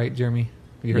 Isn't that right, Jeremy?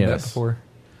 Have you heard that before?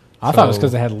 I thought it was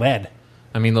because it had lead.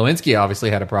 I mean, Lewinsky obviously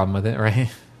had a problem with it,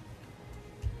 right?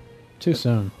 Too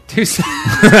soon.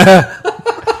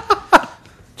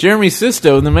 Jeremy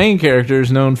Sisto, the main character,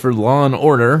 is known for Law and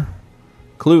Order,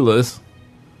 Clueless,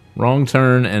 Wrong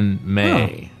Turn, and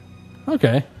May. Oh.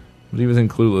 Okay. But he was in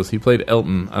Clueless. He played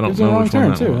Elton. I don't know Wrong which Turn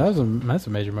one that too. was. That's a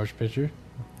major motion picture.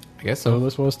 I guess so.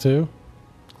 Clueless was too.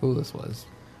 Clueless was.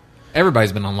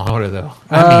 Everybody's been on Law & Order, though.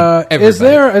 I mean, is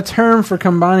there a term for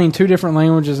combining two different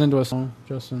languages into a song,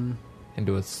 Justin?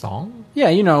 Into a song? Yeah,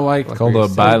 like called a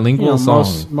bilingual song.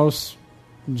 Most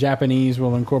Japanese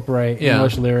will incorporate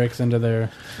English lyrics into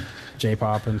their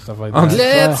J-pop and stuff like that.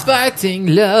 Let's fighting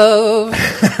love.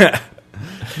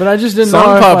 But I just didn't know.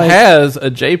 Song pop like, has a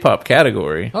J-pop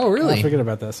category. Oh, really? I forget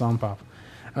about that song pop.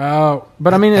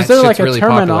 But I mean, is there like a really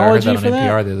terminology popular. I heard that for on that?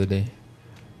 NPR the other day.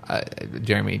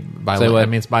 Jeremy, bilingual. I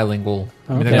mean, it's bilingual. Okay.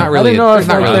 I mean, they're not really. I didn't know if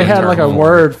really they had like a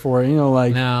word for it.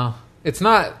 Like no, it's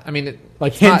not. I mean,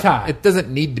 like hentai. It doesn't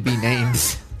need to be named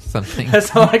something.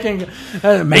 That's all I can.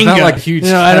 Manga. It's not like huge.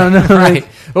 I don't know. Right.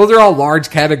 Those are all large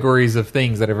categories of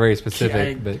things that are very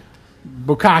specific. But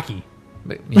bukkake.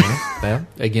 But well,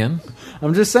 again,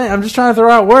 I'm just saying. I'm just trying to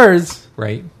throw out words.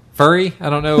 Right. Furry. I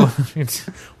don't know.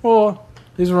 Well,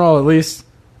 these were all at least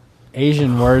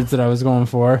Asian words that I was going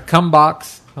for. Cum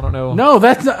box. I don't know. No,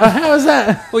 that's not, how is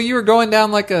that? Well, you were going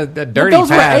down like a dirty those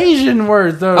path. Were Asian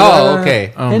words, though. Oh,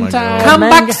 okay. Oh my God. Cum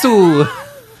boxu.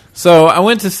 So I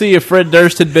went to see if Fred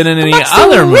Durst had been in any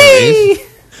other movies.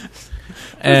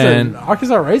 And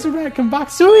Arkansas Razorback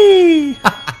Kambaksui.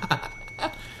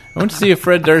 I went to see if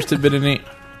Fred Durst had been in any.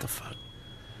 What the fuck?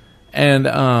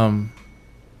 And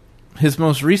his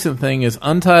most recent thing is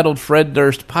Untitled Fred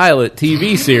Durst Pilot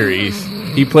TV series.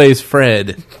 He plays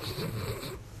Fred.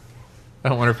 I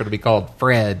don't wonder if it'll be called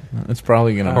Fred. It's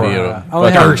probably going to be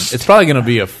it's probably going to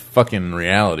be a fucking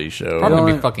reality show. Probably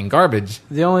going to be fucking garbage.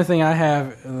 The only thing I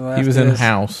have he was in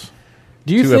House.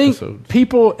 Do you think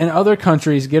people in other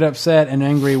countries get upset and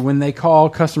angry when they call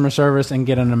customer service and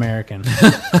get an American?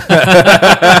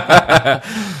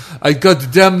 I got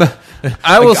them.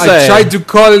 I tried to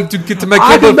call to get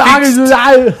my cable fixed.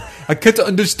 I can't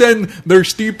understand their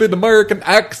stupid American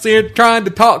accent trying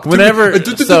to talk to me.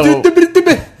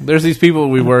 There's these people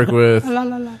we work with.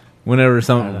 Whenever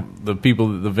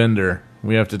the vendor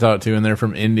we have to talk to, and they're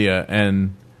from India,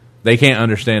 and they can't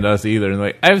understand us either. And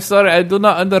like, I'm sorry, I do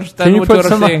not understand what you're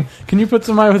saying. Can you put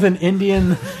somebody with an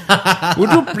Indian? Would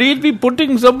you please be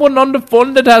putting someone on the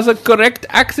phone that has a correct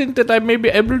accent that I may be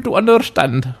able to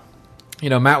understand?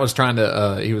 Matt was trying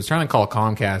to call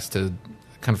Comcast to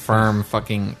confirm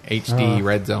fucking HD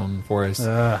Red Zone for us.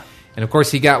 And of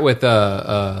course he got with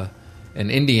an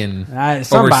Indian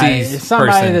overseas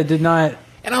person. That did not.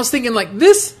 And I was thinking, like,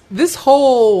 this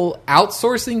whole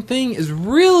outsourcing thing is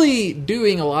really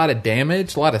doing a lot of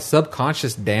damage, a lot of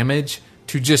subconscious damage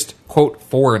to just, quote,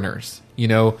 foreigners,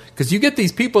 because you get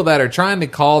these people that are trying to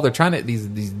call,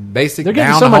 these basic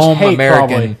down-home American,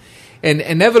 probably. And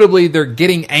inevitably they're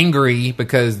getting angry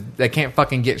because they can't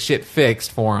fucking get shit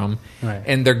fixed for them. Right.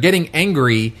 And they're getting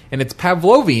angry, and it's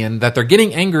Pavlovian that they're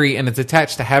getting angry, and it's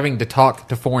attached to having to talk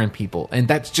to foreign people. And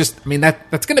that's just,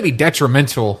 that's going to be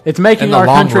detrimental. It's making our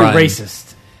country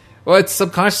racist. Well, it's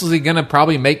subconsciously going to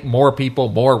probably make more people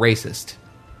more racist.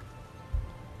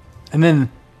 And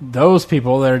then those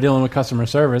people that are dealing with customer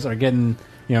service are getting,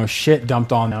 shit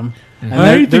dumped on them. Mm-hmm.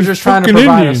 And they're just trying to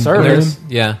provide a service.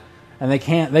 Yeah. And they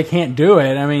can't do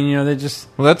it. I mean, they just...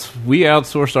 Well, we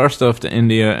outsourced our stuff to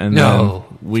India, and then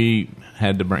we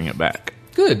had to bring it back.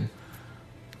 Good.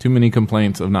 Too many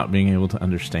complaints of not being able to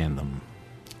understand them.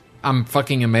 I'm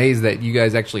fucking amazed that you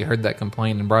guys actually heard that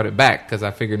complaint and brought it back, because I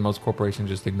figured most corporations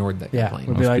just ignored that complaint.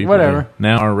 We'd be like, whatever.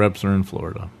 Now our reps are in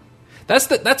Florida.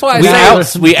 That's why we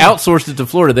outsourced it to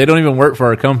Florida. They don't even work for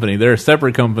our company. They're a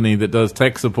separate company that does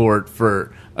tech support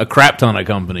for a crap ton of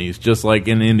companies, just like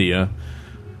in India.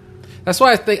 That's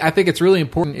why I think it's really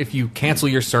important if you cancel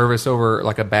your service over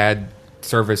like a bad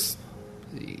service,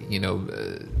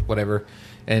 whatever,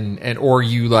 and or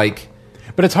you like.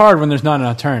 But it's hard when there's not an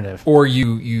alternative. Or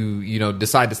you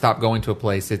decide to stop going to a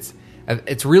place. It's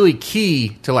really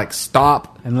key to like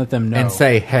stop and let them know and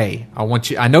say, hey, I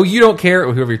want you. I know you don't care,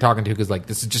 or whoever you're talking to, because like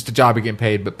this is just a job you're getting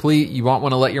paid. But please, you want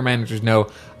to let your managers know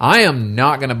I am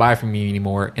not going to buy from you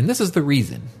anymore, and this is the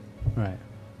reason. Right.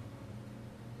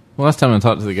 Well, last time I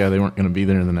talked to the guy, they weren't going to be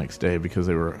there the next day because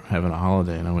they were having a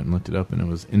holiday, and I went and looked it up, and it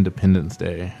was Independence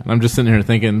Day. And I'm just sitting here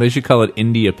thinking they should call it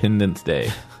Independence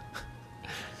Day.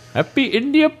 Happy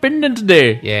Independence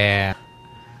Day. Yeah.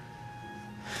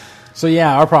 So,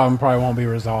 yeah, our problem probably won't be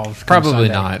resolved. Probably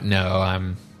not,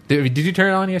 no. Did you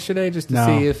turn it on yesterday just to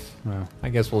see if... No. I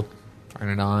guess we'll turn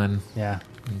it on. Yeah.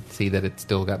 And see that it's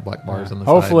still got black bars on the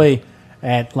Hopefully, side.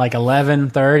 at like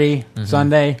 11:30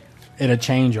 Sunday... It'll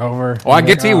change over. Well, I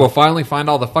guarantee we'll finally find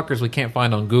all the fuckers we can't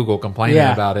find on Google complaining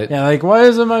about it. Yeah, like, why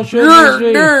isn't my shit?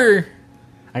 I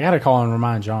gotta call and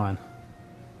remind John.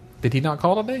 Did he not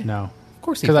call today? No. Of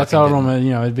course he didn't. Because I told him,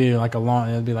 it'd be like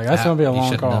that's gonna be a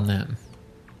long call. Done that.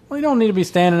 Well, you don't need to be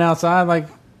standing outside like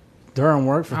during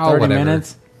work for 30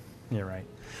 minutes. You're right.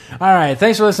 All right.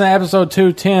 Thanks for listening to episode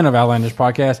 210 of Outlandish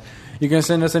Podcast. You can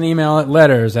send us an email at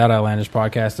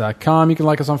letters@outlandishpodcast.com. You can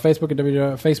like us on Facebook at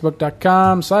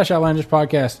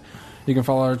facebook.com/outlandishpodcast. You can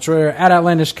follow our Twitter at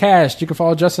OutlandishCast. You can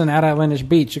follow Justin at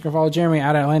OutlandishBeach. You can follow Jeremy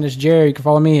at OutlandishJerry. You can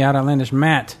follow me at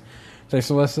OutlandishMatt. Thanks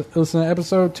for listening to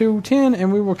episode 210,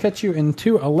 and we will catch you in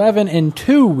 211 in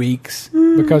 2 weeks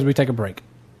because we take a break.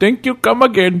 Thank you. Come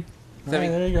again. All right,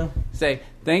 there you go. Say,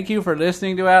 thank you for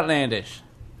listening to Outlandish.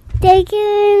 Thank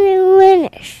you,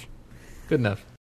 Outlandish. Good enough.